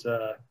that was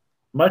a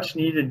much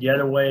needed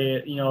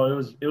getaway.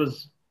 It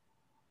was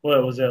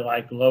what was it,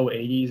 low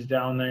 80s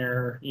down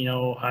there,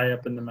 high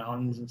up in the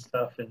mountains and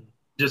stuff, and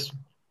just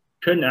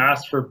couldn't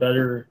ask for a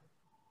better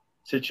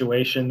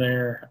situation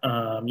there.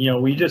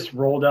 We just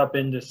rolled up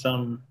into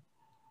some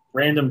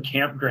random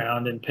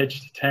campground and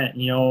pitched a tent,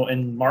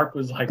 and Mark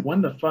was like,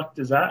 when the fuck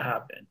does that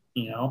happen?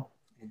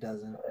 It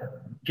doesn't.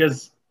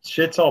 Because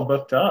shit's all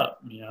booked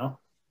up,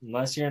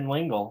 Unless you're in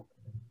Lingle.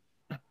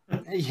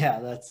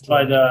 Yeah, that's.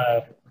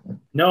 But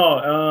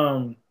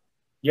no,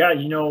 yeah,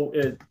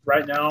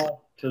 right now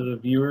to the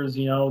viewers,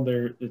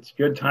 it's a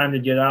good time to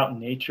get out in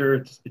nature.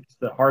 It's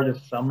the heart of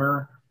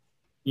summer,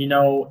 get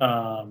out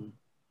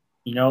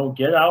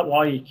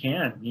while you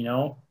can,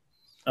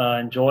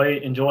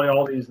 enjoy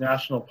all these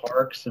national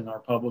parks and our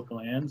public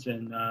lands,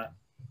 and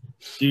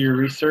do your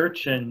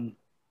research, and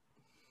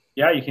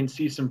yeah, you can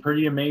see some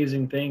pretty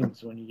amazing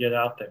things when you get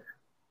out there.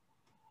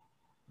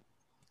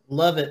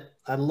 Love it.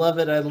 I love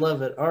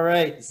it. All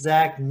right,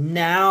 Zach,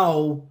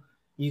 now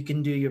you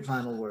can do your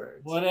final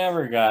words.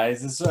 Whatever,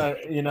 guys. It's I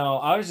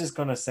was just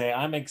gonna say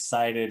I'm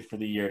excited for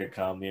the year to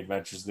come, the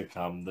adventures to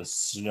come, the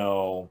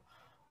snow,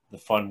 the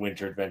fun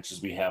winter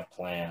adventures we have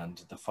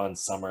planned, the fun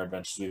summer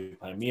adventures we have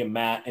planned. Me and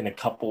Matt in a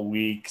couple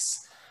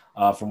weeks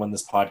from when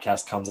this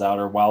podcast comes out,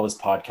 or while this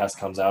podcast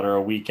comes out, or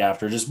a week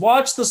after. Just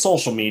watch the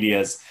social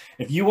medias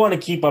if you want to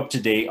keep up to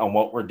date on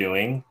what we're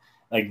doing.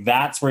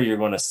 That's where you're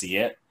going to see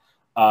it.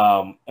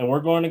 And we're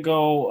going to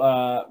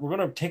go, we're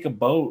going to take a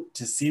boat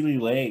to Seeley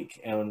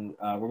Lake, and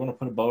we're going to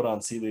put a boat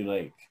on Seeley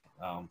Lake.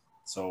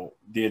 So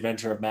the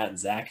adventure of Matt and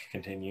Zach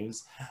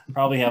continues.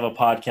 Probably have a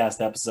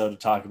podcast episode to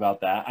talk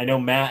about that. I know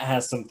Matt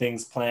has some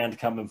things planned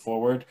coming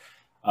forward.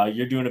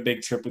 You're doing a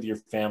big trip with your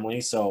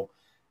family, so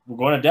we're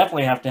going to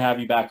definitely have to have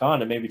you back on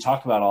to maybe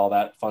talk about all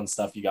that fun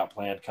stuff you got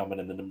planned coming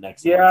in the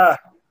next month.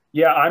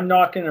 Yeah, I'm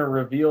not going to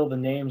reveal the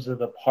names of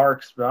the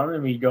parks, but I'm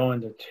going to be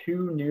going to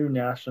 2 new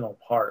national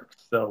parks.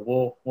 So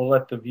we'll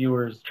let the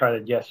viewers try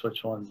to guess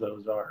which ones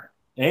those are.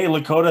 Hey,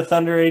 Lakota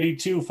Thunder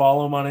 82,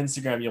 follow him on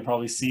Instagram. You'll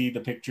probably see the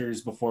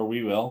pictures before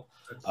we will,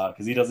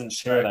 because he doesn't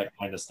share that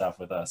kind of stuff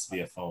with us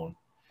via phone.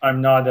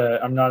 I'm not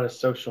a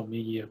social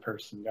media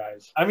person,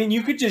 guys. I mean,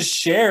 you could just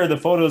share the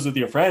photos with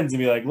your friends and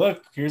be like,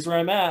 look, here's where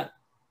I'm at.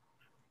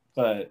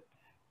 But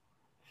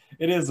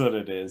it is what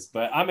it is.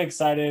 But I'm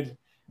excited.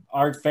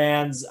 Art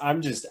fans,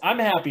 I'm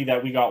happy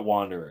that we got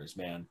Wanderers,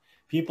 man.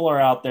 People are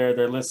out there,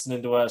 they're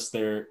listening to us,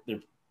 they're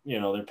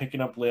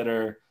picking up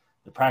litter,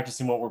 they're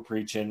practicing what we're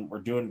preaching, we're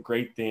doing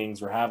great things,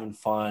 we're having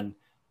fun,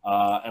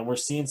 and we're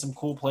seeing some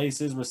cool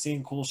places, we're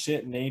seeing cool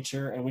shit in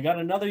nature, and we got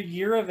another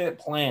year of it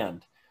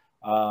planned.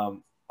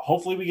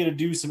 Hopefully we get to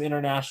do some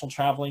international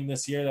traveling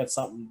this year. That's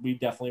something we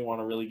definitely want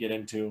to really get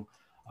into.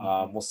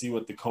 We'll see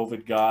what the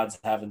COVID gods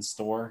have in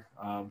store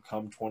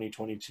come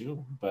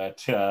 2022,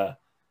 but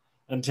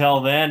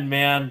until then,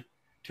 man,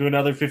 to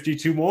another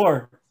 52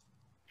 more.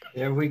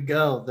 There we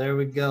go.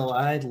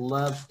 I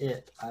love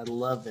it.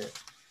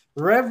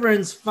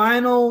 Reverend's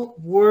final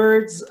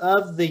words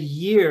of the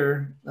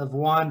year of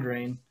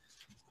wandering.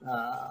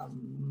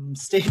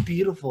 Stay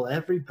beautiful,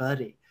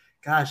 everybody.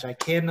 Gosh, I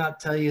cannot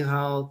tell you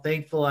how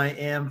thankful I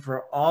am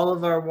for all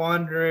of our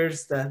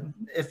wanderers. That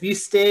if you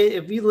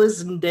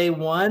listen day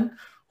one,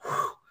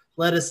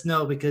 let us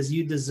know, because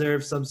you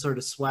deserve some sort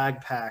of swag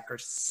pack or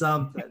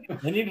something.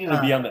 They needed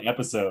to be on the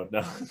episode.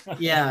 No.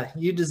 Yeah,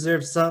 you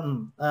deserve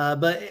something.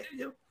 But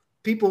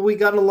people, we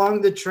got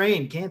along the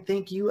train. Can't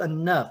thank you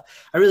enough.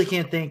 I really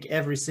can't thank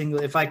every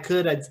single. If I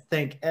could, I'd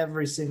thank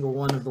every single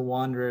one of the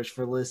Wanderers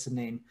for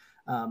listening.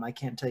 I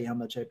can't tell you how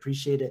much I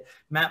appreciate it.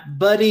 Matt,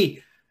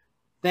 buddy,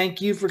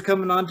 thank you for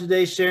coming on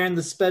today, sharing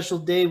the special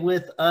day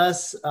with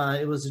us.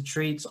 It was a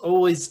treat. It's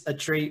always a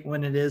treat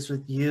when it is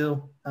with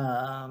you.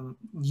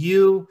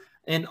 You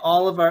and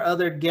all of our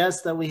other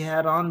guests that we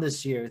had on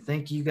this year.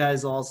 Thank you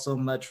guys all so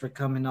much for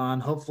coming on.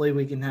 Hopefully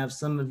we can have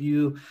some of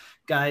you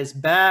guys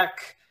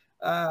back.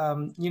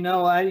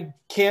 I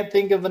can't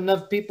think of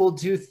enough people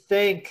to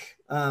thank,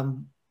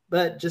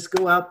 but just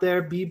go out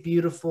there, be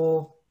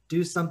beautiful,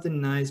 do something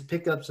nice,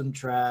 pick up some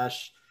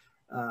trash,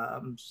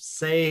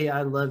 say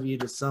I love you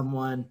to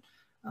someone.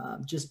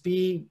 Just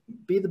be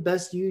the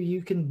best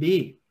you can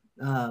be.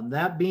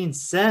 That being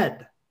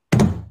said,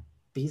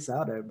 peace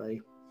out,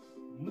 everybody.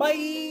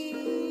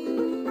 Bye.